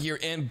wall right here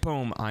and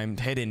boom, I'm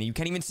hidden. You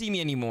can't even see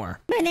me anymore.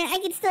 Brother, I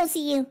can still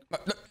see you.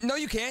 No,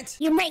 you can't.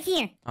 You're right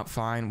here.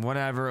 Fine,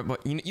 whatever.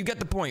 But you get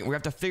the point. We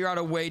have to figure out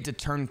a way to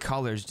turn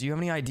colors. Do you have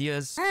any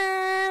ideas?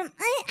 I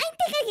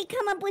think I could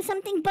come up with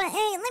something, but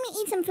hey, let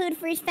me eat some food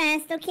first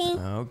fast, okay?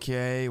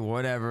 Okay,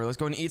 whatever. Let's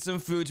go and eat some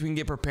food so we can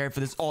get prepared for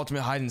this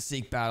ultimate hide and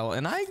seek battle.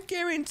 And I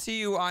guarantee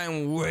you I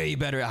am way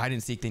better at hide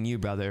and seek than you,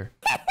 brother.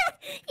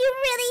 You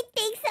really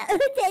think so?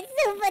 That's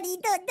so funny.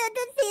 Don't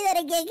say that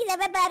again, because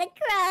I'm about to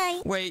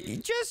cry.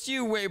 Wait, just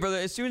you wait, brother.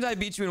 As soon as I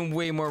beat you in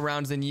way more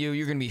rounds than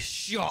you're gonna be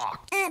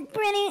shocked.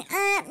 Brother,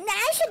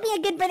 I should be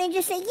a good brother and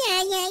just say,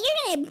 yeah,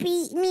 you're gonna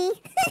beat me.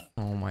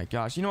 Oh my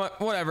gosh. You know what?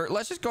 Whatever.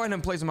 Let's just go ahead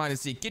and play some hide and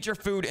seek. Get your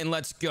food and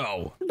let's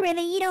go.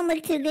 Brother, you don't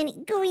look too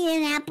good. Go eat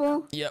an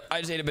apple. Yep,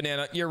 I just ate a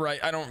banana. You're right.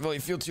 I don't really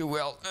feel too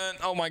well. And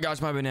oh my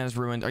gosh, my banana's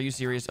ruined. Are you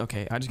serious?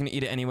 Okay, I'm just gonna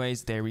eat it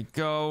anyways. There we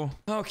go.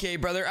 Okay,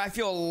 brother, I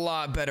feel a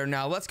lot better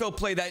now. Let's go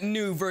play that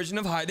new version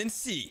of hide and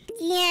seek.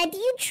 Yeah, do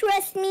you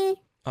trust me?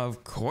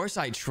 Of course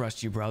I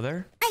trust you,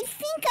 brother. I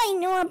think I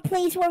know a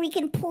place where we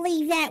can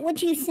play that,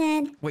 what you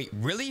said. Wait,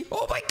 really?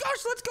 Oh my gosh,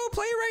 let's go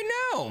play it right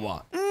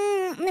now.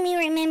 Let me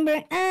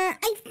remember. I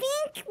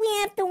think we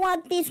have to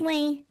walk this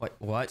way. Wait,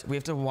 what? We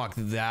have to walk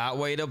that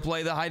way to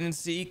play the hide and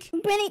seek?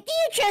 Brother, do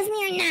you trust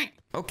me or not?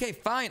 Okay,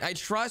 fine. I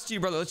trust you,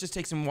 brother. Let's just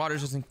take some water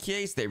just in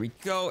case. There we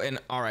go. And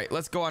all right,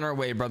 let's go on our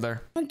way,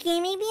 brother. Okay,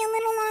 maybe a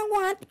little long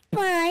walk,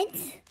 but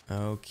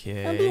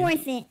okay. it'll be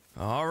worth it.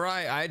 All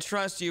right, I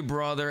trust you,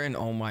 brother. And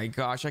oh my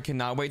gosh, I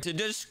cannot wait to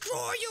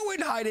destroy you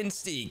in hide and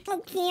seek.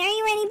 Okay, are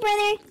you ready,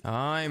 brother?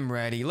 I'm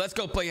ready. Let's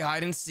go play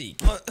hide and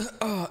seek.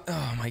 Oh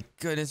my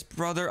goodness,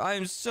 brother. I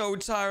am so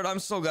tired. I'm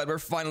so glad we're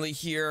finally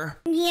here.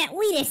 Yeah,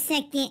 wait a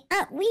second.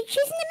 We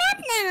choosing the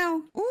map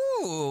now.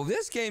 Ooh,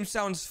 this game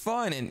sounds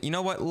fun. And you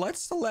know what?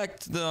 Let's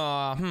select the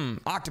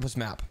octopus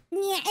map.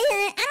 Yeah,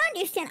 I don't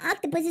understand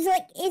octopus. Is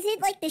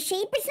it like the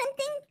shape or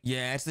something?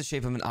 Yeah, it's the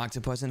shape of an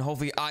octopus, and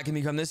hopefully I can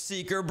become the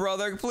seeker,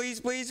 brother. Please,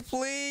 please,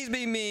 please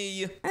be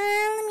me.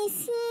 Let me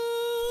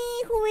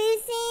see. Who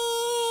is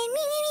it? Me.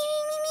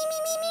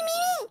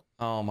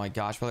 Oh my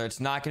gosh, brother, it's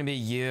not gonna be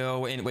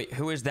you. And wait,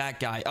 who is that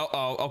guy?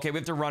 Oh, okay, we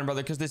have to run,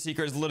 brother, because the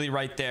seeker is literally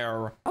right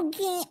there.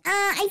 Okay,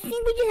 I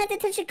think we just have to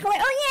touch the color. Oh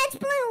yeah, it's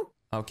blue.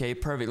 Okay,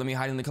 perfect. Let me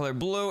hide in the color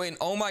blue. And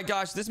oh my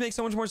gosh, this makes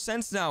so much more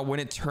sense now. When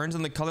it turns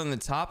on the color on the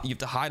top, you have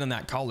to hide on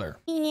that color.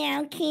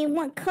 Yeah, okay.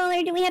 What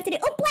color do we have to do?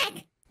 Oh,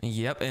 black.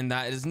 Yep, and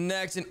that is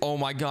next. And oh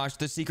my gosh,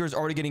 the seeker is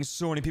already getting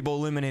so many people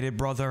eliminated,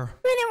 brother.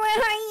 Brother,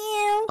 where are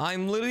you?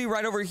 I'm literally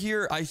right over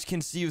here. I can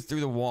see you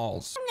through the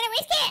walls. I'm gonna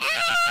risk it.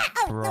 Ah!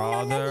 Oh,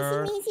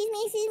 brother. No, he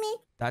sees me.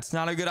 That's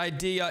not a good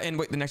idea. And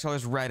wait, the next color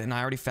is red, and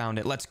I already found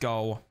it. Let's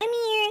go. I'm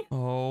here.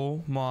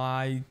 Oh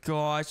my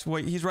gosh.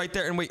 Wait, he's right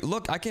there. And wait,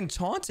 look, I can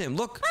taunt him.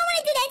 Look. I want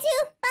to do that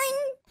too.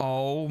 Fine.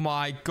 Oh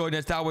my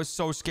goodness, that was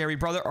so scary,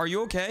 brother. Are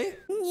you okay?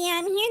 Yeah,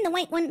 I'm here in the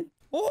white one.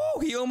 Oh,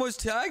 he almost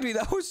tagged me.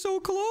 That was so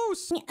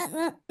close.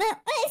 Someone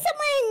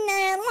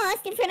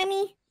lost in front of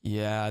me.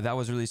 Yeah, that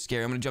was really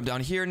scary. I'm gonna jump down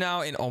here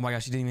now, and oh my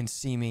gosh, he didn't even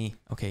see me.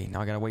 Okay, now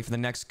I gotta wait for the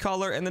next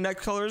color, and the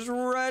next color is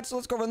red, so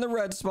let's go over in the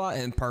red spot,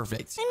 and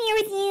perfect. I'm here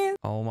with you.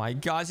 Oh my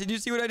gosh, did you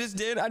see what I just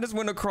did? I just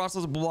went across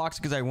those blocks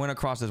because I went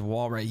across this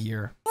wall right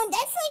here. Well,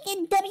 that's like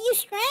a W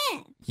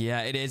strat.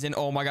 Yeah, it is, and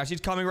oh my gosh,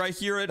 he's coming right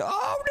here, and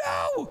oh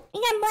no!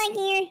 We got black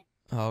here.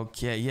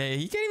 Okay, yeah,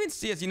 he can't even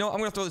see us. You know what?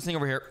 I'm gonna throw this thing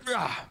over here.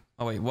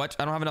 Oh wait, what?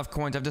 I don't have enough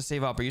coins. I have to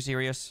save up. Are you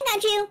serious?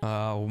 Got you.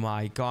 Oh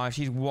my gosh,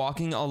 he's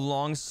walking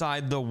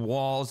alongside the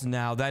walls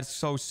now. That's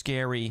so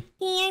scary.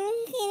 Yeah, I'm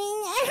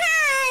kidding.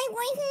 Hi,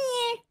 we're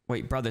here.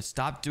 Wait, brother,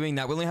 stop doing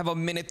that. We only have a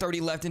minute 30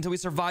 left until we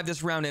survive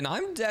this round, and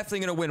I'm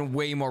definitely gonna win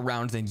way more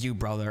rounds than you,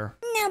 brother.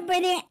 No,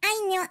 brother,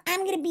 I know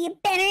I'm gonna be a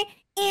better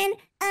and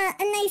a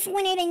nice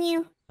winner than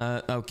you.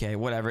 Okay,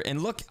 whatever.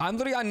 And look, I'm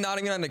literally not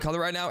even on the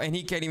color right now, and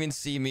he can't even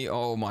see me.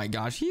 Oh my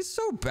gosh, he's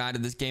so bad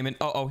at this game. And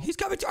oh, he's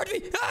coming towards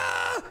me.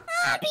 Ah!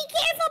 Oh, be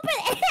careful,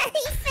 brother.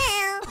 He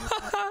fell.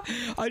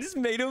 I just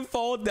made him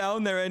fall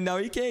down there, and now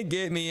he can't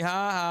get me. Ha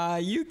ha,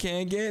 you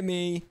can't get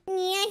me.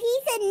 Yeah,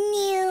 he's a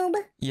noob.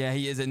 Yeah,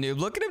 he is a noob.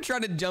 Look at him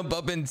trying to jump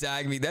up and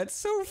tag me. That's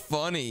so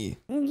funny.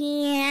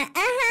 Yeah,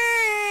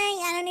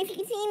 hi. I don't know if you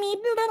can see me.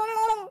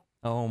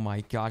 Oh my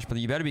gosh, but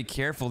you better be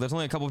careful. There's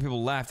only a couple of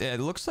people left. It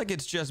looks like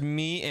it's just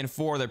me and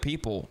 4 other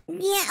people. Yeah,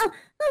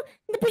 oh,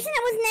 the person I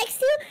was next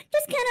to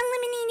just got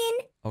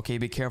eliminated. Okay,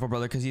 be careful,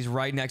 brother, because he's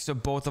right next to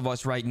both of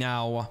us right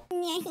now.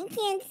 Yeah, he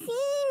can't see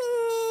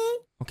me.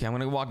 Okay, I'm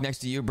gonna walk next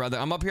to you, brother.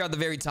 I'm up here at the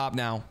very top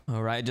now.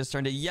 All right, just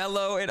turned to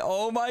yellow, and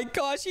oh my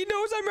gosh, he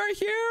knows I'm right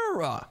here.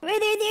 Brother,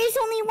 there's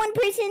only one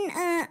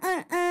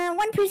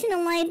person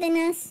alive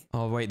than us.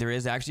 Oh wait, there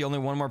is actually only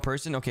one more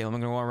person. Okay, I'm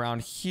gonna go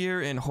around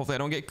here, and hopefully I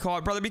don't get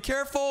caught. Brother, be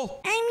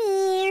careful. I'm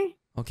here.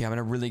 Okay, I'm in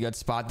a really good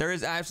spot. There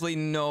is absolutely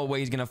no way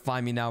he's gonna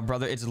find me now,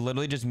 brother. It's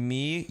literally just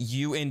me,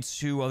 you, and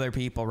 2 other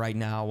people right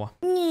now.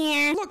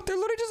 Yeah. Look, they're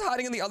literally just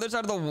hiding on the other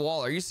side of the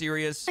wall. Are you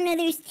serious? Oh no,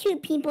 there's 2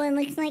 people. It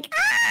looks like.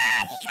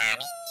 Ah, he got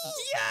me.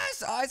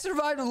 Yes, I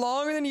survived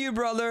longer than you,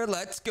 brother.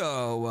 Let's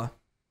go. No,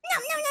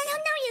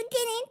 you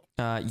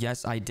didn't.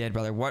 Yes, I did,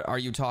 brother. What are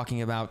you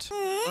talking about?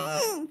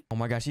 Mm. Oh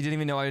my gosh, he didn't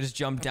even know I just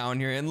jumped down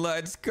here, and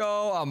let's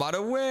go. I'm about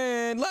to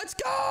win. Let's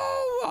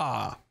go.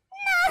 No.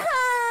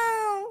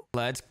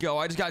 Let's go.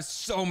 I just got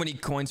so many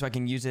coins so I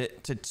can use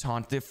it to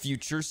taunt the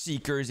future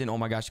seekers. And oh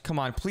my gosh, come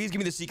on. Please give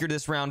me the seeker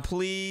this round,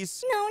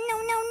 please. No.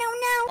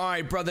 All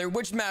right, brother.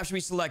 Which map should we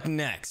select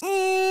next?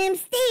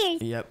 Stairs.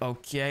 Yep,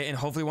 okay. And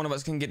hopefully one of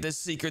us can get this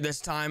seeker this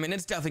time. And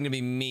it's definitely going to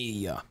be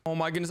me. Oh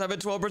my goodness, I have a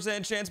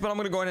 12% chance, but I'm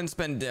going to go ahead and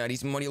spend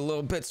Daddy's money a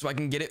little bit so I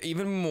can get it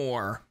even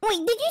more.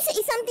 Wait, did you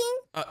say something?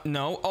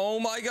 No.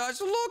 Oh my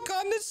gosh, look,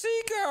 I'm the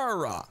seeker. Oh,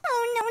 no.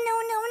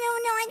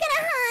 I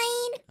gotta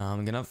hide.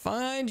 I'm going to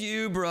find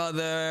you,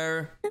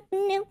 brother.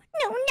 No.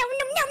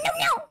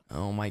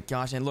 Oh my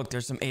gosh, and look,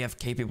 there's some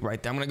AFK people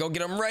right there. I'm gonna go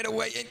get them right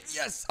away, and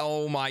yes!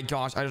 Oh my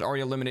gosh, I just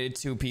already eliminated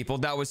 2 people.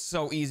 That was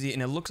so easy,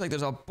 and it looks like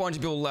there's a bunch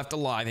of people left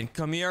alive. And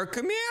come here!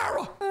 Brother,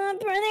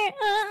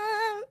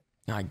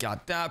 I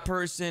got that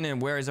person,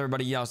 and where is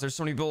everybody else? There's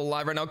so many people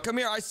alive right now. Come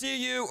here, I see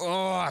you!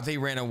 Oh, they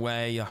ran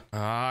away.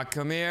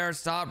 Come here,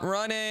 stop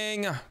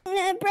running! brother,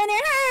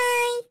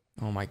 hi!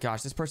 Oh my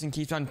gosh, this person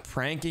keeps on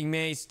pranking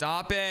me.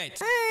 Stop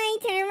it! Hi,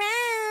 turn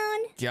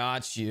around!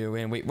 Got you,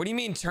 and wait, what do you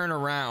mean turn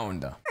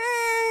around?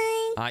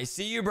 Hi! I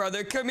see you,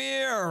 brother. Come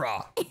here!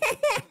 I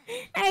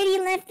already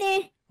left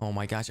there. Oh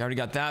my gosh, I already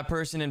got that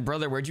person. And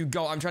brother, where'd you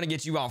go? I'm trying to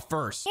get you out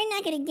first. You're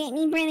not gonna get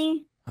me, brother.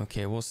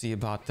 Okay, we'll see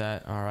about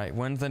that. All right,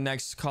 when's the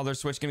next color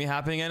switch gonna be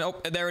happening? And oh,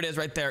 there it is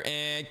right there.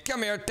 And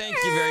come here. Thank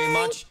you very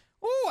much.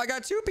 Oh, I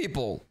got 2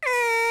 people.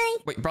 Hi.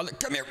 Wait, brother,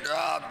 come here.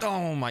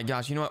 Oh my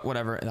gosh, you know what?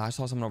 Whatever. I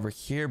saw someone over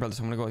here, brother,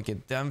 so I'm gonna go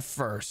get them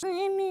first.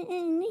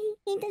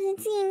 He doesn't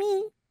see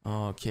me.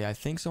 Okay, I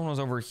think someone was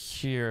over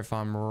here if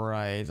I'm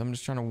right. I'm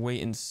just trying to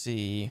wait and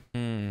see. I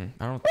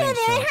don't think Brother,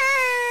 so.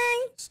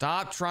 hi.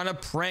 Stop trying to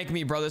prank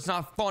me, brother. It's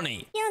not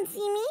funny. You don't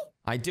see me?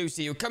 I do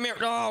see you. Come here.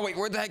 Oh, wait,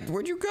 where'd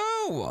you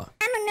go?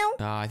 I don't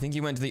know. I think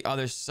you went to the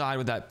other side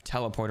with that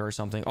teleporter or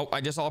something. Oh,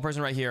 I just saw a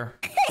person right here.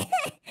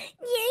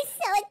 You're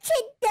such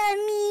a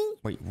dummy.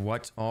 Wait,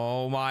 what?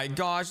 Oh my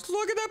gosh.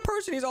 Look at that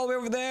person. He's all the way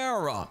over there.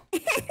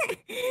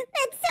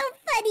 That's so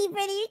funny,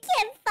 brother. You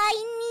can't find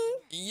me.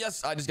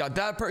 Yes, I just got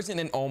that person.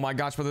 And oh my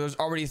gosh, brother, there's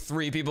already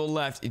 3 people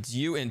left. It's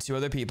you and 2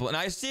 other people. And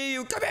I see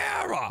you. Come here.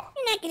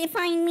 You're not gonna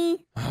find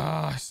me.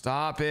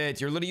 Stop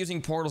it. You're literally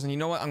using portals. And you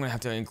know what? I'm going to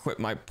have to equip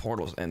my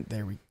portals. And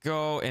there we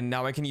go. And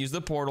now I can use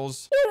the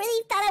portals. You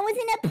really thought I was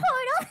in a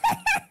portal?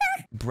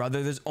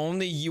 Brother, there's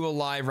only you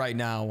alive right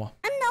now.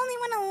 I'm the only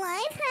one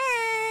alive.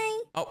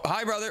 Hi. Oh,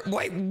 hi, brother.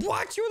 Wait,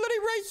 what? You were literally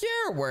right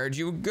here. Where'd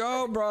you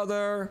go,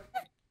 brother?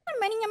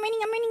 I'm running.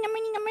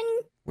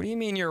 What do you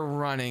mean you're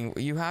running?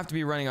 You have to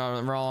be running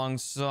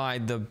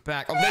alongside the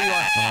back. Oh, there you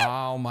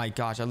are. Oh my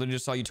gosh, I literally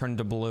just saw you turn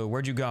into blue.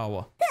 Where'd you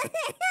go? I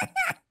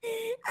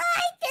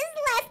just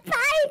left.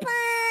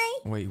 Bye.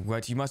 Wait,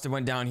 what? You must have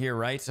went down here,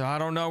 right? So I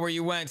don't know where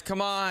you went.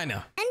 Come on.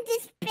 I'm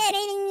just better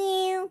than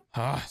you.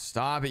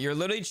 Stop it. You're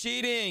literally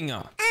cheating.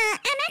 I'm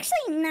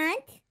actually not.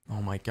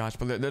 Oh my gosh,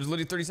 but there's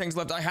literally 30 seconds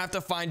left. I have to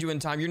find you in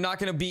time. You're not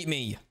gonna beat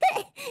me.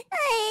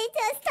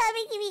 Don't stop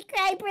making me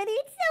cry, brother.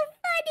 It's so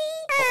funny.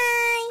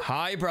 Hi.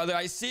 Hi, brother.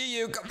 I see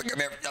you. Come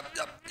here.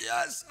 Yep.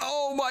 Yes.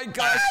 Oh my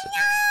gosh.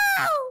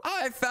 Oh, no.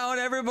 I found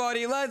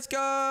everybody. Let's go.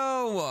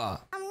 Oh,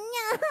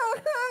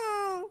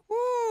 no.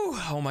 Woo.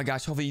 Oh my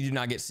gosh. Hopefully you do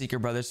not get Seeker,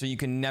 brother, so you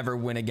can never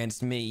win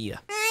against me.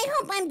 I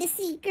hope I'm the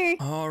Seeker.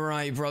 All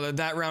right, brother.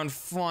 That round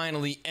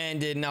finally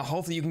ended. Now,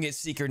 hopefully you can get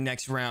Seeker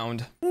next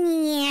round.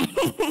 Yeah.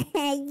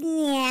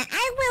 Yeah.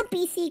 I will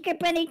be Seeker,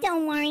 brother.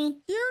 Don't worry.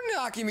 You're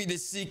not gonna be the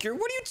Seeker.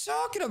 What are you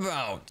talking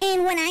about?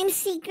 And when I'm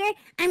Seeker,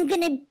 I'm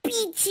gonna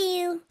beat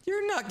you.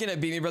 You're not gonna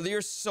beat me, brother.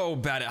 You're so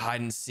bad at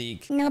hide and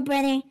seek. No,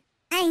 brother.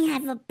 I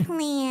have a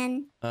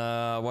plan.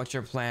 What's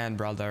your plan,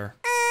 brother?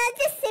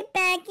 Just sit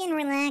back and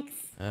relax.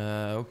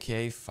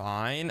 Okay,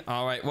 fine.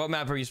 All right, what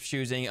map are you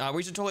choosing?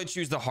 We should totally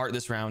choose the heart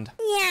this round.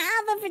 Yeah,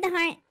 I'll vote for the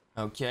heart.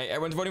 Okay,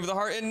 everyone's voting for the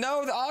heart, and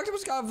no, the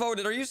octopus got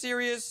voted. Are you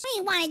serious?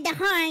 We wanted the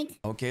heart.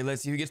 Okay,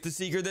 let's see who gets the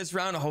Seeker this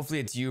round. Hopefully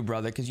it's you,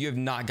 brother, because you have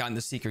not gotten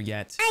the Seeker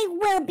yet. I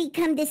will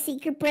become the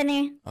Seeker,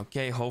 brother.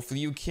 Okay, hopefully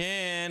you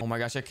can. Oh my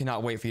gosh, I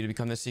cannot wait for you to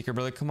become the Seeker,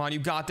 brother. Come on, you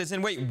got this.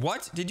 And wait,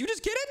 what? Did you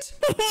just get it?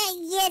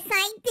 Yes,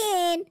 I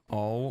did.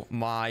 Oh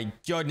my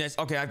goodness.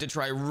 Okay, I have to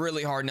try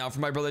really hard now for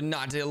my brother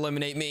not to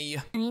eliminate me.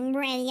 I'm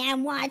ready.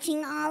 I'm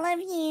watching all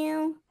of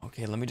you.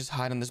 Okay, let me just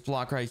hide on this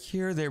block right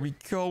here. There we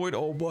go. And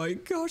oh my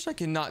gosh, I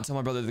cannot tell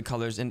my brother the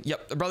colors. And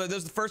yep, brother, the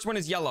first one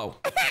is yellow.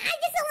 I just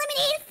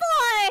eliminated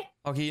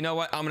 4. Okay, you know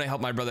what? I'm gonna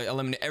help my brother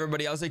eliminate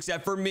everybody else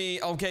except for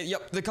me. Okay,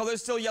 yep, the color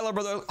is still yellow,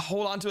 brother.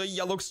 Hold on to a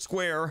yellow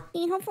square.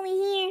 Be hopefully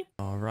here.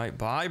 All right,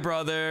 bye,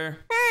 brother.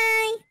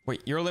 Bye.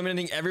 Wait, you're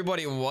eliminating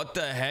everybody. What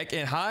the heck?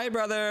 And hi,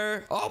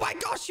 brother. Oh my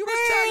gosh, you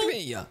almost tagged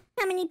me.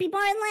 How many people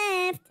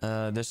are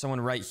left? There's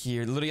someone right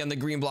here, literally on the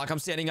green block I'm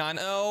standing on.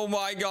 Oh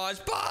my gosh,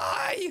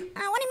 bye.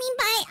 What do you mean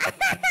by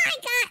I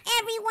got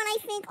everyone, I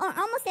think, or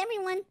almost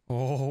everyone.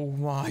 Oh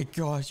my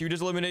gosh, you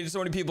just eliminated so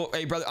many people.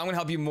 Hey, brother, I'm gonna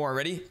help you more.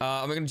 Ready?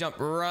 I'm gonna jump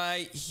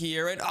right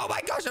here. And oh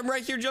my gosh, I'm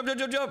right here. Jump.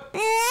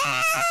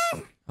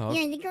 Oh.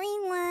 You're the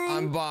green one.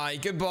 I'm bye.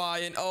 Goodbye.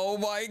 And oh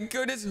my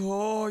goodness.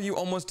 Oh, you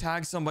almost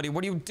tagged somebody.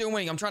 What are you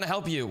doing? I'm trying to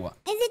help you. Is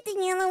it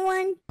the yellow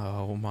one?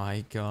 Oh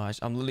my gosh.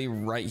 I'm literally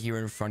right here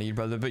in front of you,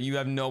 brother, but you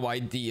have no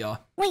idea.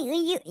 Wait,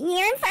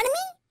 you're in front of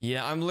me?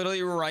 Yeah, I'm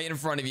literally right in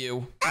front of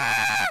you.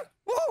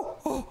 Whoa!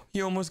 Oh,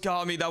 you almost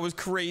got me. That was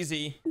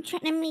crazy. I'm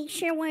trying to make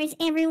sure where's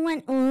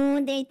everyone.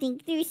 Oh, they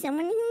think there's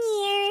someone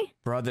here.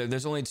 Brother,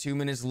 there's only 2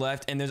 minutes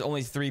left, and there's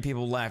only 3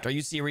 people left. Are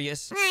you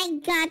serious? I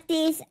got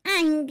this.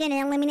 I'm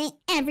gonna eliminate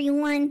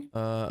everyone.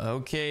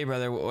 Okay,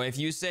 brother. If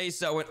you say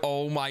so. And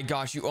oh my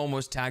gosh, you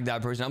almost tagged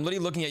that person. I'm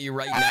literally looking at you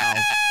right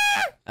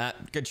now.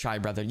 Good try,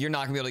 brother. You're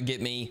not gonna be able to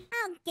get me.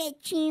 I'll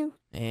get you.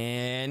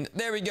 And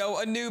there we go,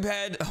 a noob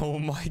head. Oh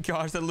my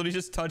gosh, that literally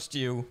just touched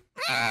you.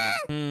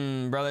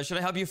 Brother, should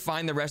I help you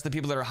find the rest of the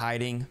people that are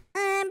hiding?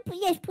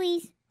 Yes,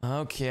 please.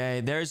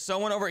 Okay, there's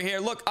someone over here.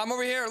 Look, I'm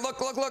over here.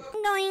 Look. I'm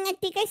going. I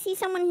think I see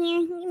someone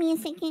here. Give me a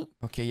second.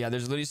 Okay, yeah,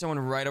 there's literally someone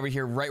right over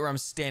here, right where I'm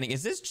standing.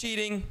 Is this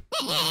cheating?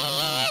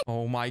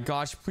 Oh my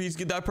gosh, please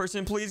get that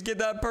person. Please get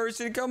that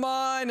person. Come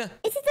on. Is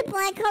it the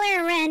black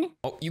color or red?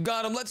 Oh, you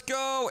got him. Let's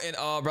go. And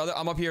brother,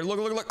 I'm up here. Look.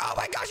 Oh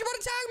my gosh, you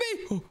want to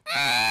tag me?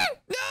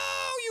 No,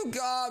 you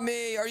got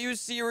me. Are you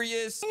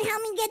serious? And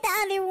help me get the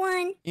other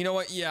one. You know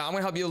what? Yeah, I'm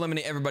gonna help you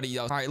eliminate everybody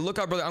else. All right, look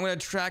up, brother. I'm gonna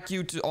track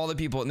you to all the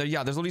people. And there's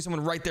literally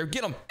someone right there.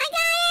 Get him. I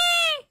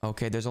got her.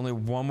 Okay, there's only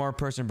one more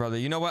person, brother.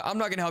 You know what? I'm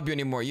not gonna help you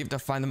anymore. You have to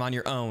find them on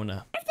your own. I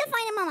have to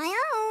find them on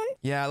my own.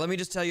 Yeah, let me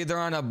just tell you, they're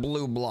on a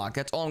blue block.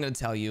 That's all I'm gonna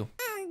tell you.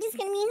 This is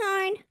gonna be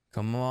hard.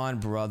 Come on,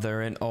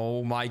 brother. And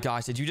oh my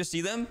gosh, did you just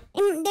see them?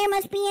 There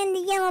must be in the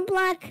yellow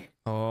block.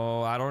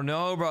 Oh, I don't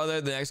know, brother.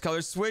 The next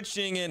color's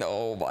switching, and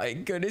oh my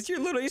goodness, you're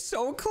literally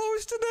so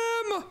close to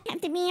them.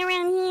 Have to be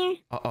around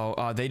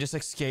here. They just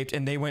escaped,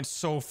 and they went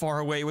so far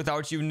away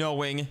without you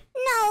knowing.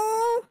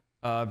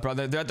 No.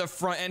 Brother, they're at the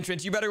front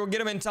entrance. You better go get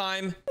them in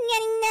time. I'm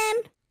getting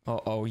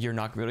them. Oh, you're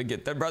not gonna be able to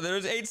get them, brother.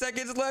 There's 8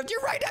 seconds left.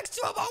 You're right next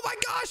to him. Oh my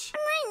gosh.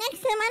 I'm right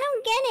next to him. I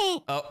don't get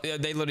it. Oh, yeah,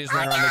 they literally just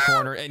ran around the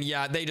corner, and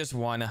yeah, they just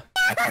won. No.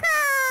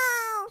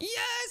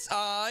 Yes,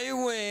 I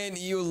win.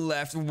 You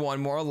left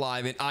one more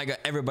alive, and I got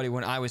everybody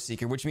when I was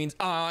Seeker, which means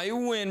I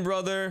win,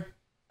 brother.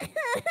 You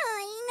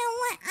know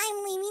what?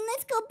 I'm leaving.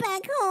 Let's go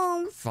back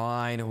home.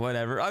 Fine,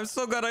 whatever. I'm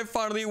so glad I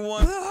finally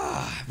won.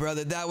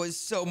 Brother, that was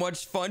so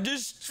much fun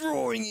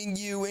destroying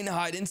you in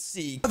hide and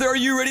seek. Brother, are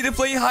you ready to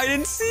play hide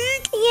and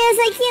seek? Yes,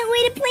 I can't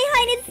wait to play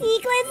hide and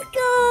seek. Let's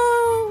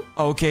go.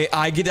 Okay,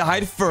 I get to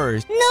hide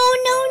first. No.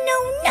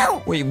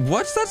 Wait,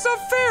 what? That's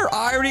not fair.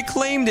 I already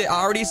claimed it.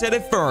 I already said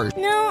it first.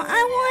 No,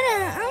 I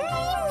wanna.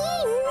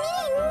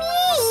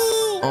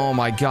 Oh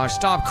my gosh,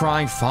 stop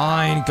crying.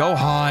 Fine, go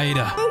hide.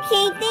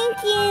 Okay,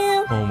 thank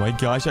you. Oh my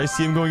gosh, I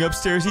see him going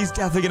upstairs. He's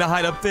definitely gonna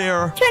hide up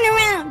there. Turn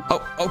around.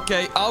 Oh,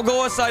 okay. I'll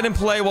go outside and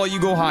play while you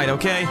go hide,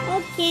 okay?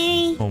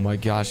 Okay. Oh my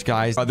gosh,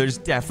 guys. Brother's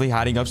definitely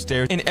hiding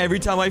upstairs. And every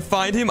time I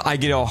find him, I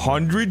get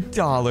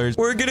 $100.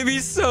 We're gonna be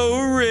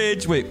so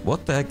rich. Wait,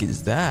 what the heck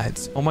is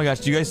that? Oh my gosh,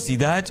 do you guys see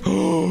that?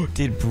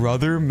 Did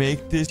brother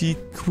make this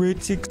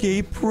secret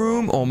escape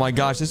room? Oh my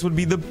gosh, this would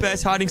be the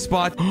best hiding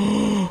spot.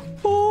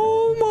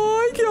 Oh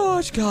my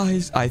gosh,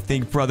 guys. I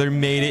think brother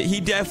made it. He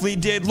definitely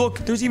did. Look,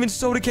 there's even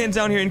soda cans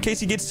down here in case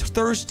he gets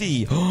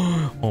thirsty.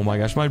 Oh my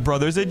gosh, my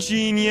brother's a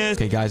genius.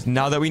 Okay, guys,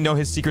 now that we know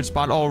his secret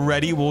spot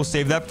already, we'll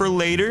save that for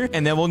later,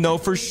 and then we'll know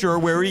for sure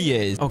where he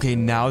is. Okay,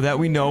 now that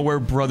we know where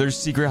brother's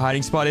secret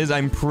hiding spot is,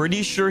 I'm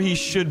pretty sure he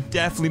should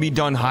definitely be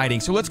done hiding.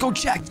 So let's go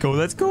check.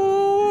 Let's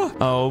go.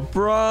 Oh,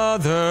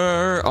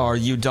 brother, are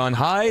you done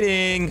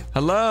hiding?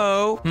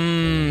 Hello?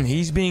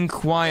 He's being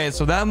quiet,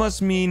 so that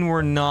must mean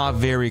we're not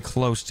very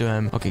close to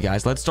him. Okay,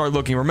 guys, let's start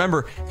looking.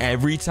 Remember,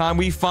 every time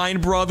we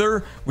find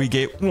brother, we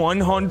get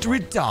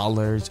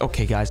 $100.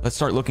 Okay, guys, let's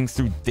start looking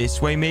through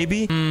this way,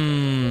 maybe.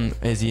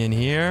 Is he in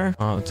here?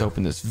 Oh, let's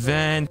open this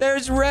vent.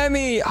 There's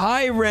Remy.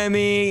 Hi,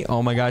 Remy.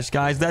 Oh my gosh,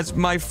 guys, that's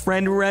my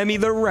friend Remy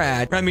the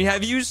rat. Remy,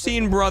 have you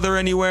seen brother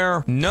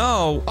anywhere?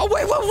 No. Oh,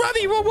 wait, whoa,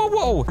 Remy,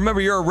 whoa.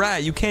 Remember, you're a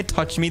rat. You can't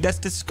touch me. That's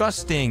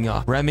disgusting.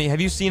 Remy, have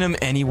you seen him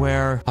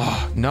anywhere?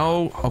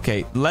 No.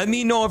 Okay, let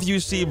me know if you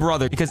see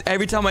brother, because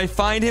every time I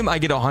find him, I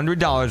get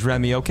 $100,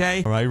 Remy,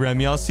 okay? All right,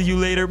 Remy, I'll see you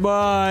later.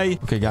 Bye.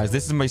 Okay, guys,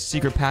 this is my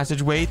secret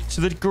passageway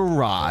to the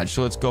garage.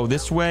 So let's go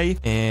this way,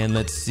 and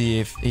let's see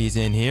if he's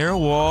in here.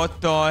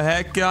 What the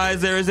heck,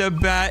 guys? There is a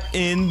bat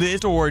in this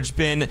storage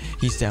bin.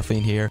 He's definitely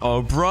in here.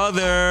 Oh,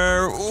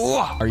 brother. Ooh,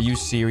 are you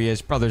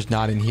serious? Brother's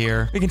not in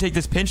here. We can take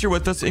this pincher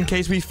with us in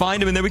case we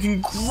find him, and then we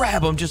can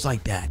grab him just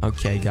like that.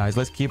 Okay, guys,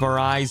 let's keep our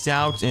eyes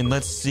out, and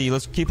let's see.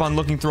 Let's keep on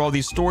looking through all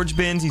these storage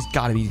bins. He's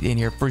got to be in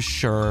here for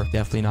sure.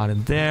 Definitely not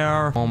in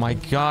there. Oh my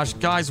gosh,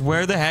 guys,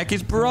 where the heck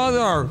is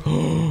brother?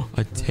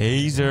 A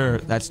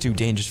taser. That's too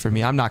dangerous for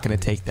me. I'm not gonna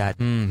take that.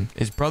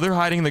 Is brother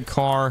hiding in the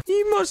car?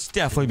 He must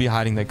definitely be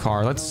hiding in the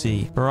car. Let's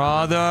see.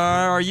 Brother,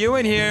 are you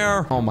in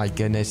here? Oh my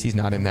goodness, he's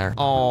not in there.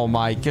 Oh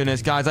my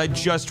goodness, guys, I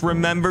just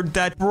remembered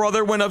that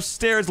brother went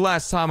upstairs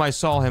last time I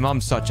saw him.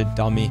 I'm such a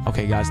dummy.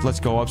 Okay, guys, let's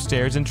go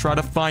upstairs and try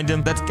to find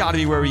him. That's gotta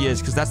be where he is,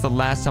 because that's the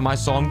last time I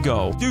saw him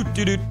go.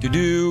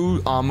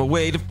 On my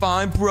way to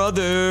find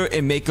brother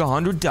and make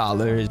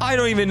 $100. I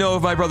don't even know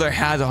if my brother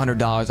has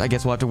 $100. I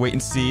guess we'll have to wait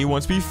and see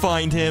once we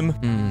find him.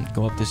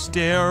 Go up the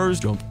stairs.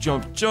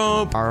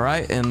 Jump. All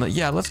right, and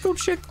yeah, let's go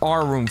check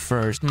our room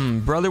first.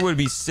 Brother would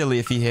be silly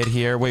if he hid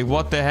here. Wait,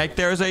 what the heck?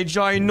 There's a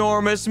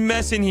ginormous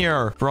mess in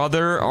here.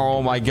 Brother,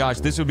 oh my gosh,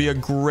 this would be a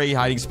great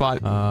hiding spot.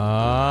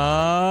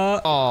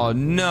 Oh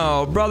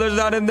no, brother's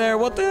not in there.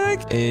 What the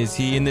heck? Is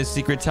he in this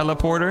secret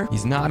teleporter?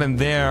 He's not in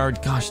there.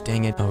 Gosh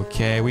dang it.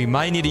 Okay, we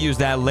might need to use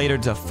that later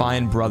to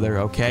find brother.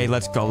 Okay,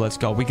 let's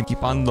go. We can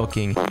keep on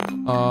looking.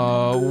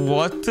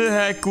 What the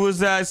heck was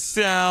that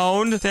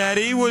sound?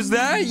 Teddy, was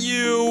that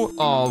you?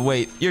 Oh,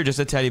 wait, you're just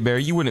a teddy bear.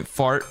 You wouldn't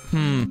fart.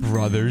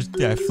 Brother's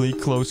definitely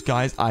close,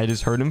 guys. I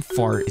just heard him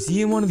fart. Is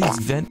he in one of these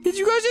vents? Did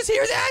you guys just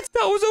hear that?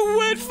 That was a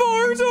wet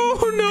fart.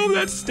 Oh, no,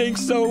 that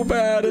stinks so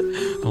bad.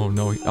 Oh,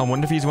 no. I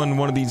wonder if he's in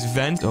one of these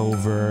vents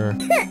over.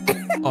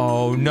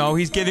 Oh, no,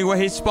 he's giving away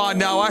his spot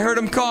now. I heard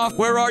him cough.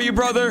 Where are you,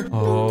 brother?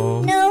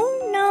 Oh. No.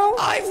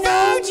 I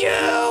found you.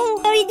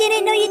 No,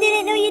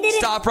 you didn't.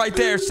 Stop right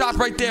there.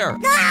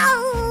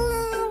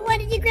 No! Why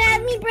did you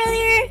grab me,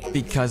 brother?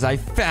 Because I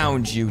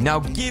found you. Now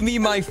give me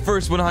my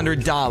first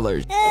 $100.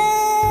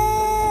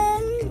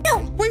 No.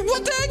 Wait,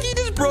 what the heck? You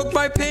just broke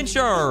my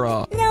pincher.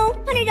 No,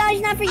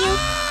 $100 not for you.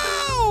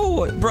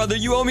 Ow! Brother,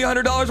 you owe me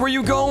 $100. Where are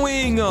you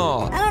going?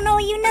 I don't know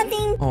you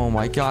nothing. Oh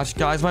my gosh,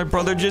 guys, my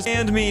brother just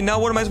scammed me. Now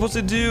what am I supposed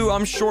to do?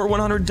 I'm short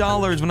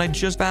 $100 when I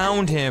just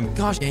found him.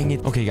 Gosh dang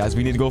it. Okay, guys,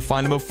 we need to go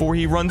find him before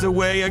he runs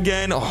away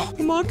again. Oh,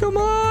 come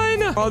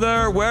on.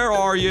 Brother, where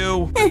are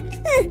you?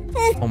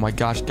 Oh my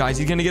gosh, guys,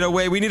 he's gonna get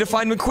away. We need to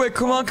find him quick.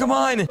 Come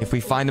on. If we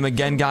find him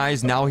again,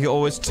 guys, now he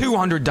owes us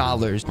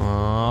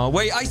 $200.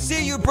 Wait, I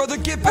see you, brother.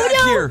 Get back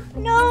here.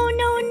 No.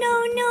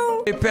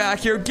 Get back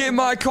here. Get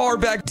my car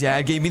back.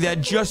 Dad gave me that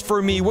just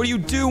for me. What are you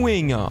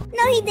doing? No,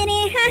 he didn't.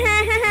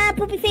 Ha,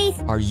 poopy face.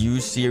 Are you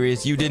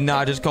serious? You did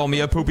not just call me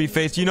a poopy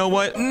face. You know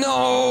what?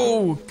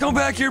 No! Come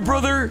back here,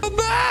 brother. Come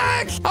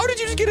back! How did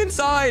you just get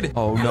inside?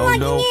 Oh, no.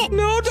 It.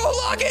 No, don't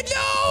lock it.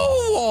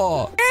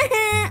 No!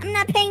 I'm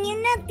not paying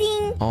you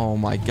nothing. Oh,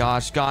 my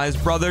gosh, guys.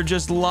 Brother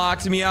just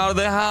locked me out of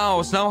the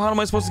house. Now how am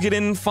I supposed to get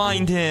in and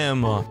find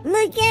him?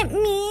 Look at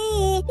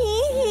me.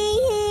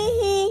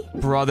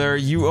 Brother,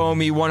 you owe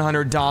me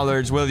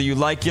 $100, whether you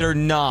like it or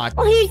not.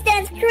 Oh, here's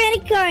Dad's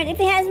credit card. If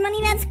it has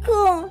money, that's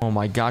cool. Oh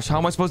my gosh, how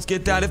am I supposed to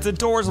get that if the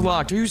door's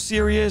locked? Are you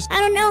serious? I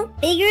don't know.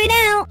 Figure it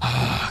out.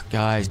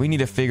 Guys, we need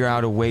to figure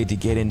out a way to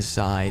get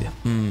inside.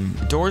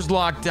 The door's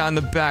locked down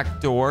the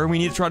back door. We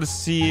need to try to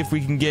see if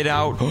we can get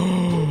out.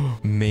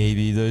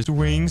 Maybe the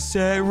swing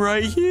set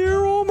right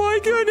here. Oh my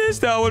goodness. Yes,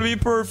 that would be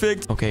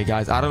perfect. Okay,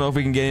 guys, I don't know if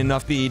we can get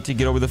enough speed to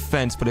get over the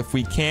fence, but if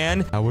we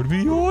can, that would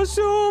be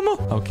awesome.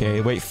 Okay,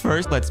 wait,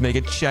 first, let's make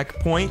a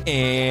checkpoint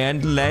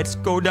and let's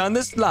go down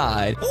the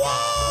slide.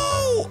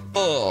 Whoa!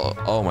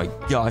 Oh my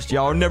gosh,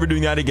 y'all are never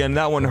doing that again.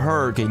 That one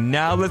hurt. Okay,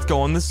 now let's go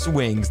on the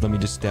swings. Let me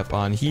just step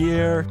on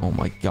here. Oh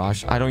my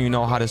gosh, I don't even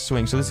know how to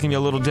swing, so this is gonna be a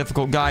little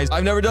difficult, guys.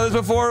 I've never done this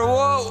before.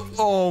 Whoa!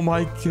 Oh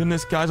my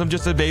goodness, guys, I'm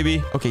just a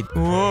baby. Okay.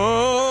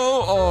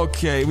 Whoa!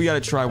 Okay, we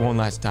gotta try one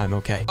last time.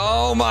 Okay.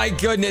 Oh my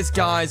goodness,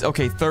 guys.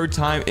 Okay, third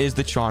time is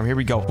the charm. Here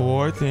we go.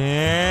 Fourth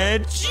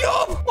and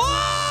jump!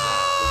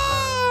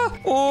 Ah!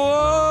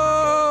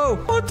 Whoa!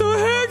 What the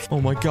heck? Oh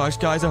my gosh,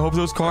 guys, I hope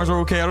those cars are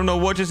okay. I don't know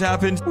what just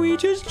happened. We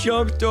just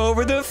jumped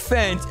over the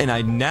fence.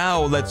 And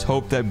now let's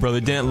hope that brother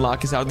didn't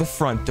lock us out the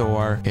front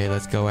door. Okay,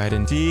 let's go ahead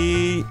and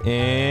see.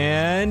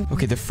 And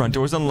okay, the front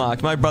door was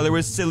unlocked. My brother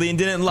was silly and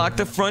didn't lock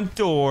the front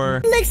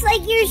door. Looks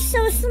like you're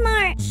so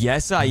smart.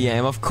 Yes, I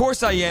am. Of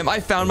course I am. I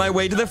found my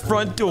way to the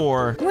front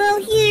door.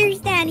 Well, here's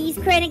Daddy's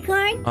credit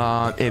card.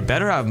 It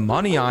better have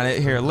money on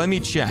it. Here, let me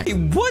check. Hey,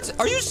 what?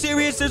 Are you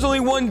serious? There's only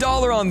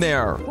 $1 on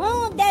there.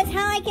 Well, that's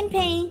how I can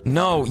pay.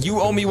 No,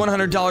 you owe me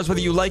 $100 whether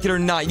you like it or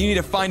not. You need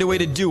to find a way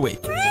to do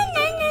it. No,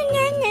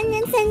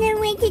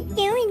 way to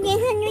do it.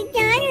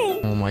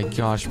 $100. Oh my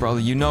gosh, brother.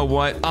 You know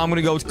what? I'm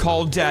gonna go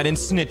call Dad and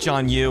snitch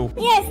on you.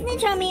 Yeah,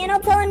 snitch on me and I'll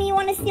tell him you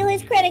want to steal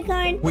his credit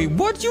card. Wait,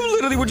 what? You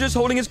literally were just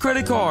holding his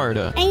credit card.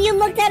 And you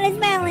looked at his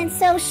balance,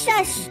 so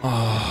shush.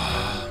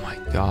 Oh my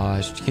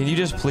gosh. Can you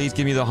just please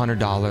give me the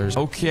 $100?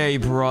 Okay,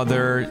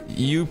 brother.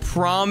 You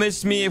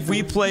promised me if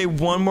we play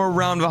one more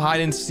round of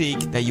hide and seek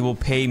that you will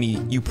pay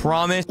me. You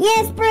promise?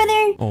 Yes,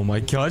 brother. Oh my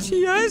gosh,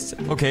 yes.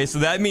 Okay, so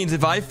that means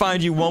if I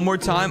find you one more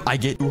time, I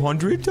get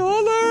 $200.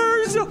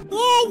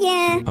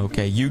 Yeah.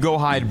 Okay, you go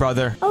hide,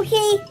 brother.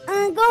 Okay,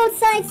 go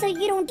outside so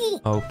you don't eat.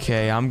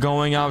 Okay, I'm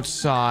going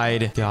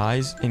outside.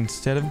 Guys,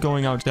 instead of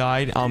going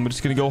outside, I'm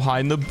just gonna go hide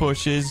in the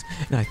bushes.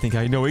 And I think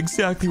I know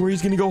exactly where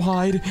he's gonna go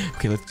hide.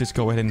 Okay, let's just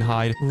go ahead and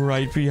hide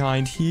right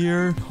behind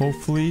here.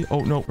 Hopefully.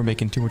 Oh, no, we're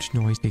making too much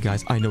noise. Hey,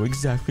 guys, I know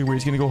exactly where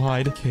he's gonna go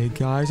hide. Okay,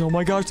 guys. Oh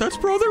my gosh, that's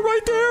brother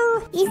right there.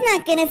 He's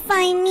not gonna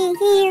find me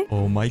here.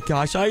 Oh my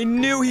gosh, I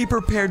knew he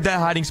prepared that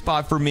hiding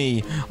spot for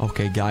me.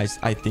 Okay, guys,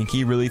 I think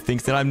he really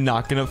thinks that I'm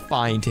not gonna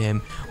find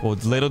him. Well,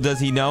 little does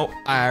he know,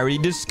 I already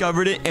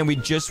discovered it and we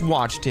just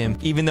watched him.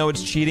 Even though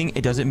it's cheating,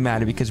 it doesn't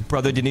matter because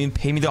brother didn't even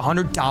pay me the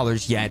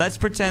 $100 yet. Let's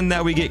pretend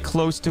that we get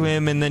close to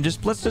him and then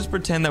let's just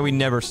pretend that we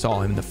never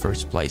saw him in the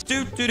first place.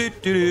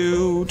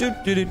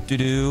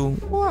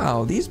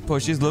 Wow, these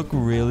bushes look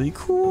really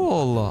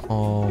cool.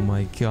 Oh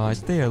my gosh,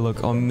 they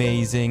look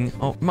amazing.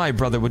 Oh, my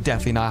brother would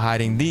definitely not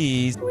hiding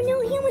these. Oh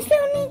no, he almost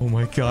found me. Oh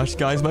my gosh,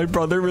 guys, my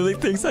brother really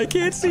thinks I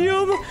can't see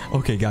him.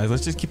 Okay, guys,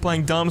 let's just keep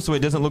playing dumb so it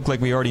doesn't look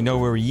like we already know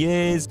where he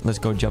is. Let's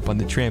go jump on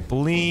the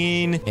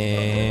trampoline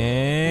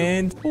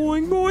and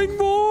boing, boing,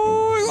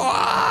 boing.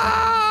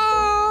 Ah!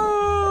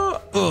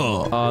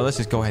 Let's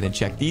just go ahead and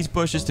check these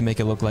bushes to make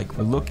it look like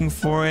we're looking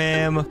for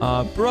him.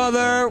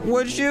 Brother,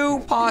 would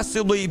you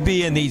possibly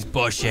be in these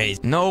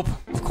bushes? Nope,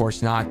 of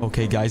course not.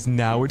 Okay, guys,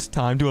 now it's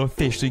time to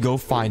officially go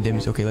find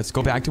him. So, okay, let's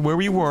go back to where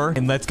we were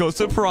and let's go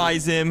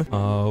surprise him.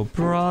 Oh,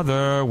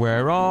 brother,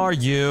 where are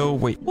you?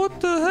 Wait,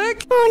 what the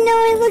heck? Oh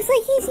no, it looks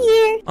like he's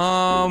here.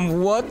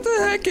 What the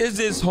heck is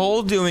this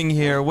hole doing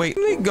here? Wait,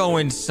 let me go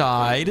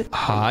inside.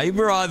 Hi,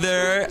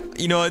 brother.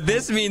 You know what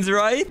this means,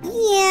 right?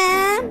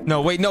 Yeah.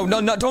 No, wait, no,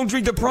 don't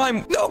drink the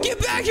prime. No, get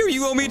back here.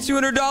 You owe me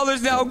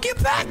 $200 now.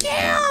 Get back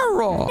here.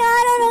 No,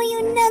 I don't owe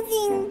you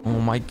nothing. Oh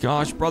my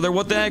gosh, brother,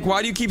 what the heck?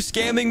 Why do you keep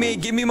scamming me?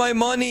 Give me my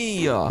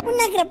money. We're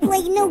not gonna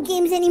play no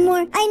games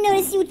anymore. I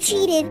noticed you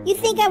cheated. You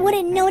think I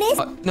wouldn't notice?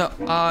 No,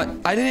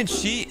 I didn't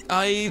cheat.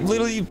 I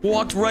literally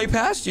walked right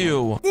past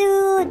you.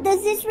 Dude,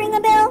 does this ring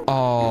a bell?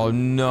 Oh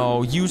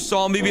no, you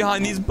saw me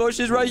behind these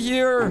bushes right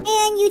here.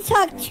 And you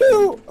talk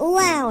too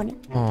loud.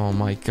 Oh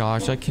my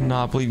gosh, I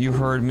cannot believe you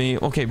heard me.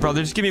 Okay,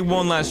 brother, just give me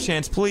one last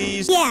chance,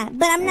 please. Yeah,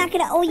 but I'm not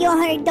gonna owe you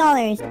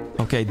 $100.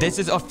 Okay, this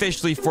is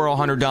officially for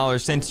 $100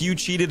 since you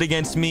cheated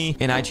against me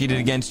and I cheated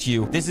against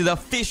you. This is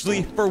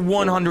officially for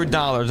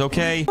 $100,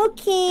 okay?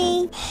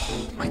 Okay.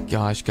 Oh my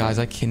gosh, guys,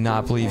 I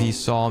cannot believe he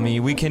saw me.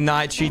 We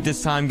cannot cheat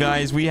this time,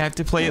 guys. We have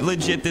to play it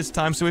legit this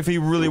time. So if he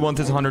really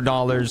wants this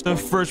 $100, the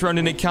first round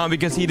didn't count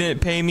because he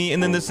didn't pay me,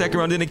 and then the second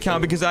round didn't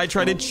count because I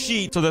tried to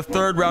cheat. So the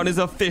third round is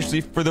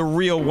officially for the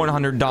real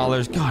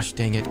 $100. Gosh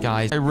dang it,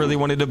 guys. I really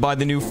wanted to buy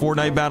the new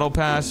Fortnite Battle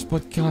Pass,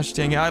 but gosh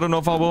dang it, I don't know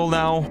if I will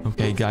now.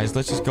 Okay, guys,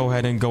 let's just go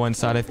ahead and go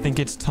inside. I think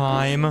it's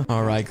time.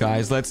 All right,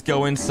 guys, let's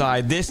go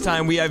inside. This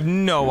time we have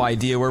no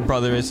idea where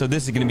brother is, so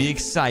this is gonna be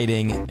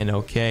exciting. And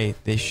okay,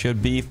 this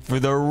should be for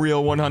the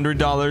real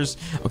 $100.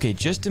 Okay,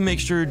 just to make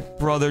sure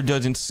brother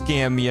doesn't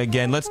scam me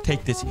again, let's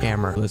take this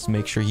hammer. Let's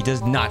make sure he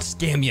does not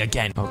scam me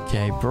again.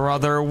 Okay,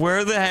 brother,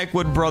 where the heck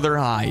would brother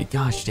hide?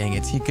 Gosh dang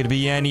it, he could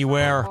be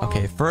anywhere.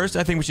 Okay, first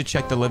I think we should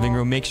check the living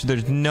room, make sure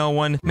there's no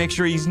one, make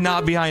sure he's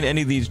not behind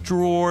any of these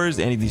drawers,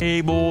 any of these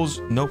tables.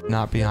 Nope,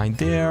 not behind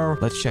there.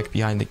 Let's check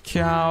behind the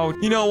couch.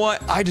 You know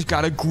what, I just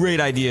got a great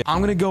idea. I'm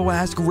gonna go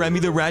ask Remy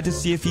the rat to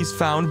see if he's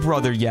found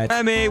brother yet.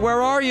 Remy,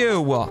 where are you?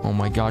 Oh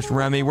my gosh,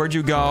 Remy, where'd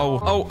you go?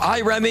 Oh, hi,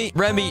 Remy.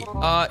 Remy,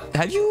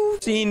 have you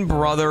seen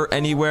brother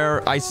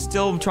anywhere? I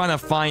still trying to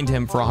find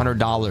him for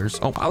 $100.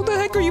 Oh, how the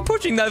heck are you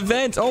pushing that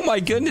vent? Oh my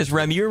goodness,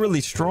 Remy, you're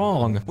really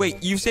strong.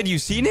 Wait, you said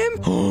you've seen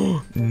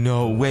him?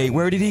 No way.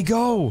 Where did he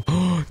go?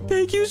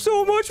 Thank you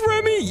so much,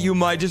 Remy. You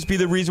might just be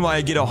the reason why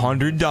I get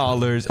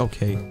 $100.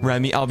 Okay,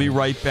 Remy, I'll be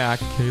right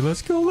back. Okay,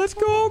 let's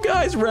go,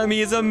 guys.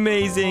 Remy is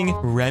amazing.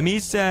 Remy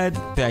said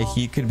that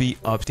he could be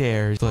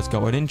upstairs. Let's go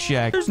ahead and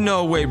check. There's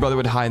no way brother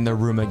would hide in the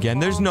room again.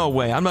 There's no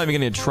way. I'm not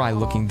even gonna try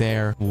looking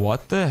there.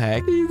 What the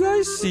heck? Do you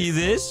guys see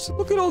this?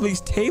 Look at all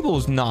these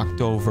tables knocked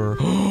over.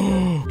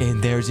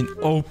 And there's an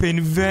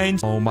open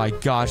vent. Oh my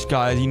gosh,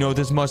 guys. You know what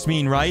this must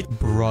mean, right?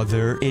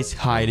 Brother is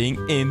hiding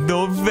in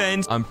the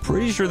vent. I'm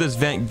pretty sure this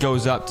vent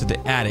goes up to the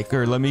attic.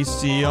 Here, let me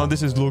see. Oh,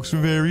 looks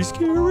very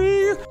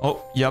scary.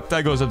 Oh, yep,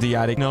 that goes up the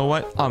attic. You know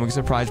what? I'm gonna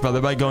surprise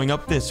brother by going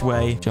up this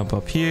way. Jump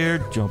up here,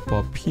 jump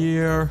up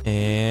here.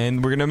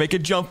 And we're gonna make a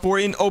jump for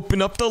it and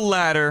open up the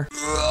ladder.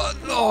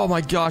 Oh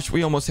my gosh,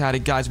 we almost had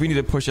it, guys. We need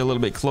to push it a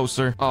little bit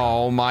closer.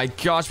 Oh my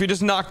gosh, we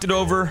just knocked it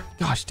over.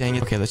 Gosh, dang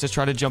it. Okay, let's just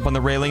try to jump on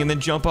the railing and then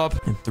jump up.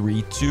 In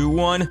 3, 2,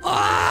 1.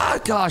 Ah,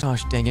 gosh.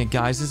 Gosh, dang it,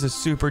 guys. This is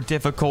super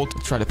difficult.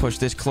 Let's try to push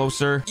this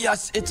closer.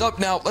 Yes, it's up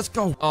now. Let's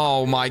go.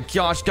 Oh my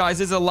gosh, guys.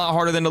 This is a lot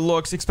harder than it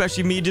looks,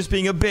 especially me just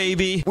being a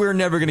baby. We're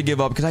never gonna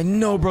give up because I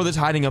know brother's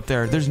hiding up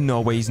there. There's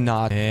no way he's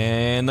not.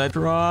 And let's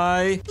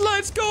try.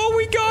 Let's go.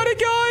 We got it,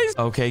 guys.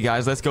 Okay,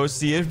 guys, let's go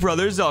see if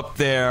brother's up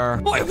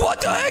there. Wait, what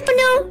the heck?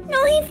 Oh,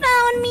 no, he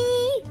found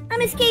me.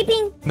 I'm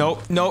escaping.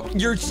 Nope,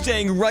 you're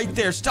staying right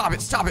there. Stop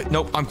it.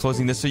 Nope, I'm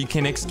closing this so you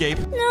can't escape.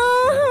 No.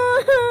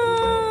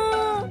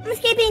 I'm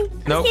escaping.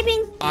 Nope.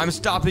 I'm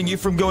stopping you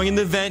from going in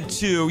the vent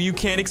too. You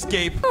can't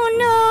escape. Oh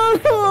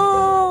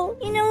no.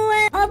 You know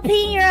what? I'll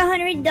pay your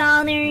 $100.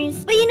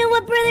 But you know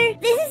what, brother?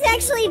 This is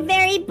actually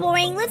very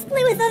boring. Let's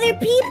play with other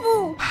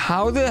people.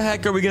 How the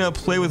heck are we gonna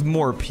play with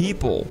more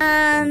people?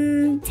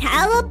 Teleporter?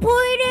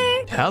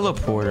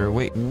 Teleporter?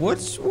 Wait, what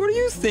are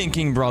you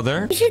thinking,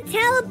 brother? We should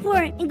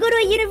teleport and go to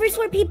a universe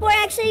where people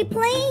are actually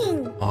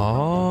playing.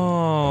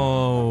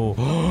 Oh.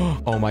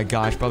 Oh my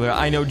gosh, brother.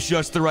 I know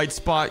just the right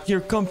spot.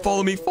 Here, come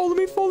follow me.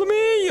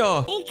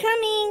 Hey,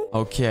 coming.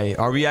 Okay,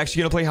 are we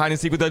actually gonna play hide and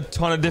seek with a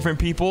ton of different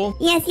people?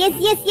 Yes.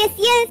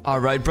 All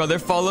right, brother,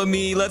 follow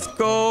me. Let's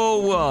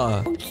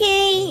go.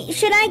 Okay,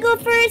 should I go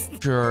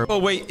first? Sure. Oh,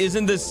 wait,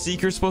 isn't the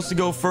seeker supposed to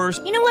go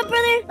first? You know what,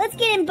 brother? Let's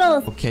get in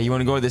both. Okay, you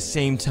want to go at the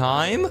same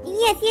time?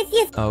 Yes.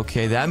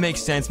 Okay, that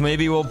makes sense.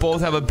 Maybe we'll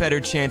both have a better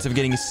chance of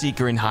getting a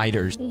seeker and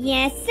hiders.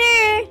 Yes,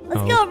 sir.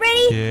 Let's go.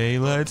 Ready? Okay,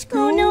 let's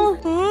go. Oh, no.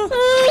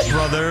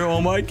 Brother,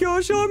 oh my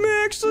gosh, I'm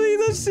actually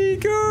the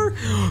seeker.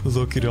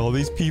 Look at all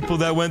these people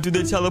that went through the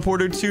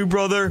teleporter too,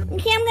 brother.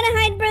 Okay, I'm gonna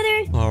hide,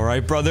 brother. All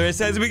right, brother. It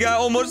says we got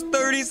almost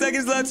 30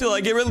 seconds left till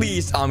I get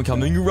released. I'm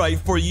coming right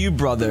for you,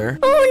 brother.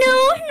 Oh,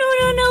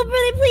 no,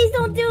 brother. Please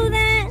don't do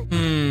that.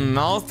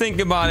 I'll think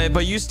about it,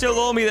 but you still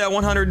owe me that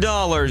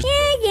 $100.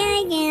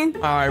 Yeah.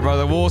 All right,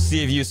 brother. We'll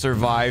see if you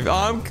survive.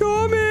 I'm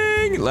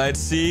coming. Let's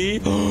see.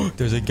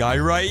 There's a guy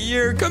right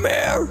here. Come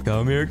here.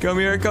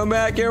 Come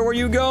back here. Where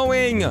you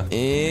going?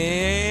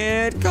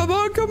 And come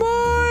on.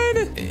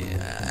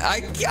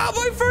 I got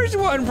my first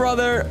one,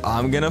 brother.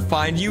 I'm gonna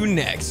find you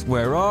next.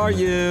 Where are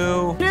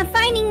you? Not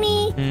finding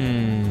me.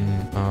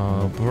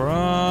 Oh,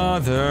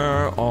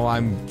 brother. Oh,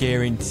 I'm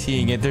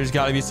guaranteeing it. There's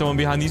got to be someone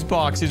behind these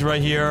boxes right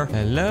here.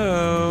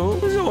 Hello?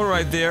 There's someone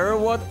right there.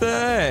 What the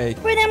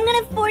heck? Brother, I'm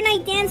gonna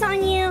Fortnite dance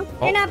on you.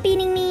 You're not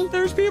beating me.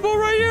 There's people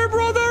right here,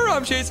 brother.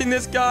 I'm chasing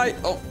this guy.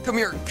 Oh, come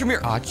here.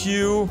 Got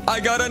you. I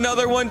got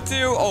another one,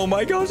 too. Oh,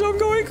 my gosh. I'm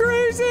going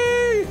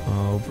crazy.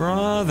 Oh,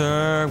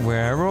 brother.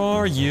 Where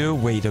are you?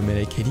 Wait a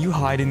minute. Can you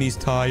hide in these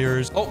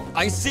tires? Oh,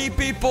 I see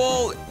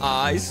people.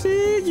 I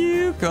see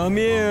you. Come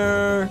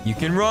here. You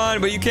can run,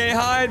 but you can't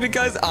hide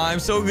because I'm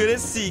so good at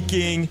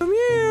seeking. Come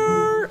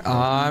here.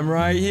 I'm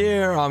right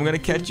here. I'm gonna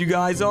catch you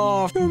guys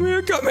off. Come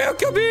here.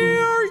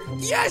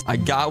 Yes, I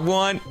got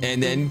one.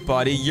 And then,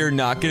 buddy, you're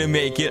not gonna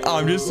make it.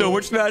 I'm just so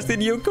much faster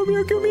than you. Come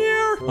here.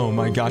 Oh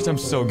my gosh, I'm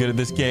so good at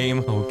this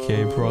game.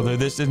 Okay, brother,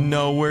 this is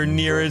nowhere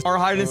near as our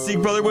hide and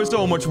seek, brother, was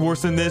so much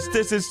worse than this.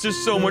 This is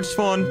just so much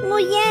fun. Well,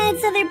 yeah,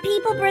 it's other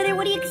people, brother.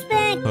 What do you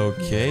expect?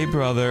 Okay,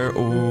 brother.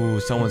 Ooh,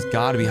 someone's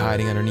got to be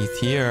hiding underneath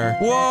here.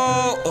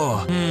 Whoa.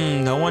 Oh,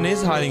 no one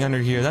is hiding under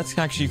here. That's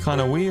actually kind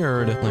of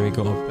weird. Let me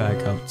go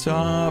back up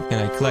top. Can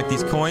I collect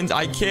these coins?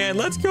 I can.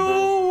 Let's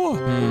go.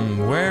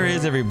 Where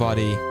is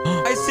everybody?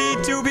 I see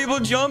 2 people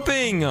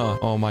jumping.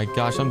 Oh my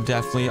gosh, I'm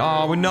definitely...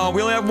 Oh, no,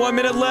 we only have 1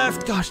 minute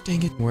left. Gosh,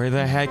 dang it. Where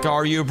the heck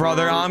are you,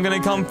 brother? I'm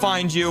gonna come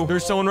find you.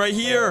 There's someone right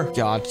here.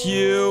 Got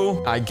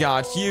you. I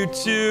got you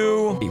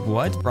too. Wait,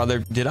 what? Brother,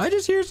 did I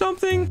just hear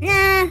something? Nah,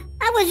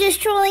 I was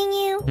just trolling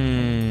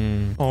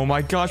you. Oh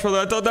my gosh, brother,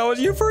 I thought that was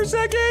you for a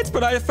second,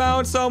 but I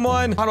found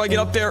someone. How do I get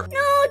up there?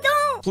 No,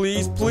 don't.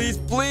 Please.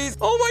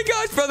 Oh my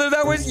gosh, brother,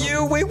 that was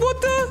you. Wait,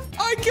 what the?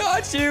 I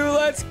got you.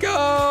 Let's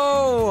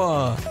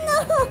go.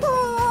 No.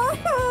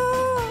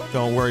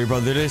 Don't worry,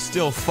 brother. There's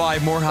still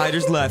 5 more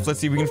hiders left. Let's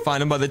see if we can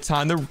find them by the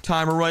time the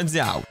timer runs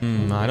out.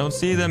 I don't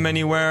see them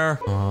anywhere.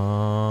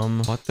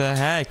 What the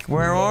heck?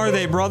 Where are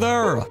they,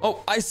 brother?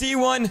 Oh, I see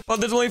one, but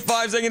there's only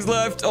 5 seconds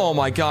left. Oh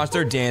my gosh,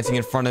 they're dancing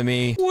in front of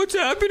me. What's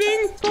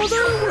happening, brother?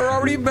 We're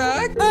already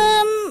back?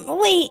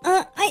 Wait,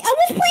 I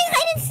was playing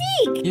hide and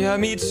seek. Yeah,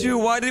 me too.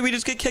 Why did we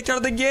just get kicked out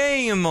of the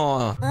game?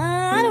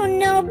 I don't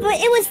know, but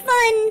it was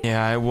fun.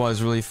 Yeah, it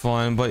was really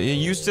fun, but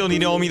you still need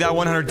to owe me that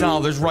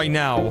 $100 right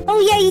now. Oh,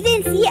 yeah, you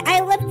didn't see it.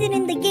 I left it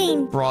in the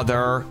game.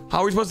 Brother, how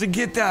are we supposed to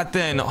get that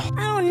then? I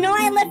don't know.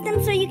 I left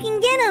them so you can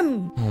get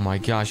them. Oh my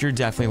gosh, you're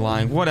definitely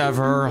lying.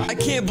 Whatever. I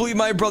can't believe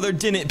my brother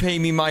didn't pay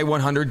me my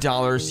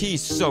 $100.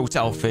 He's so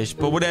selfish.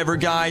 But whatever,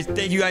 guys.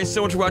 Thank you guys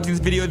so much for watching this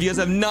video. If you guys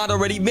have not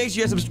already, make sure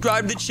you guys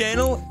subscribe to the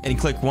channel and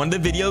click one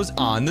of the videos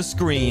on the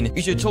screen.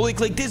 You should totally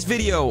click this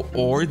video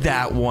or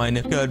that one.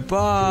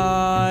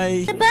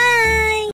 Goodbye. Bye.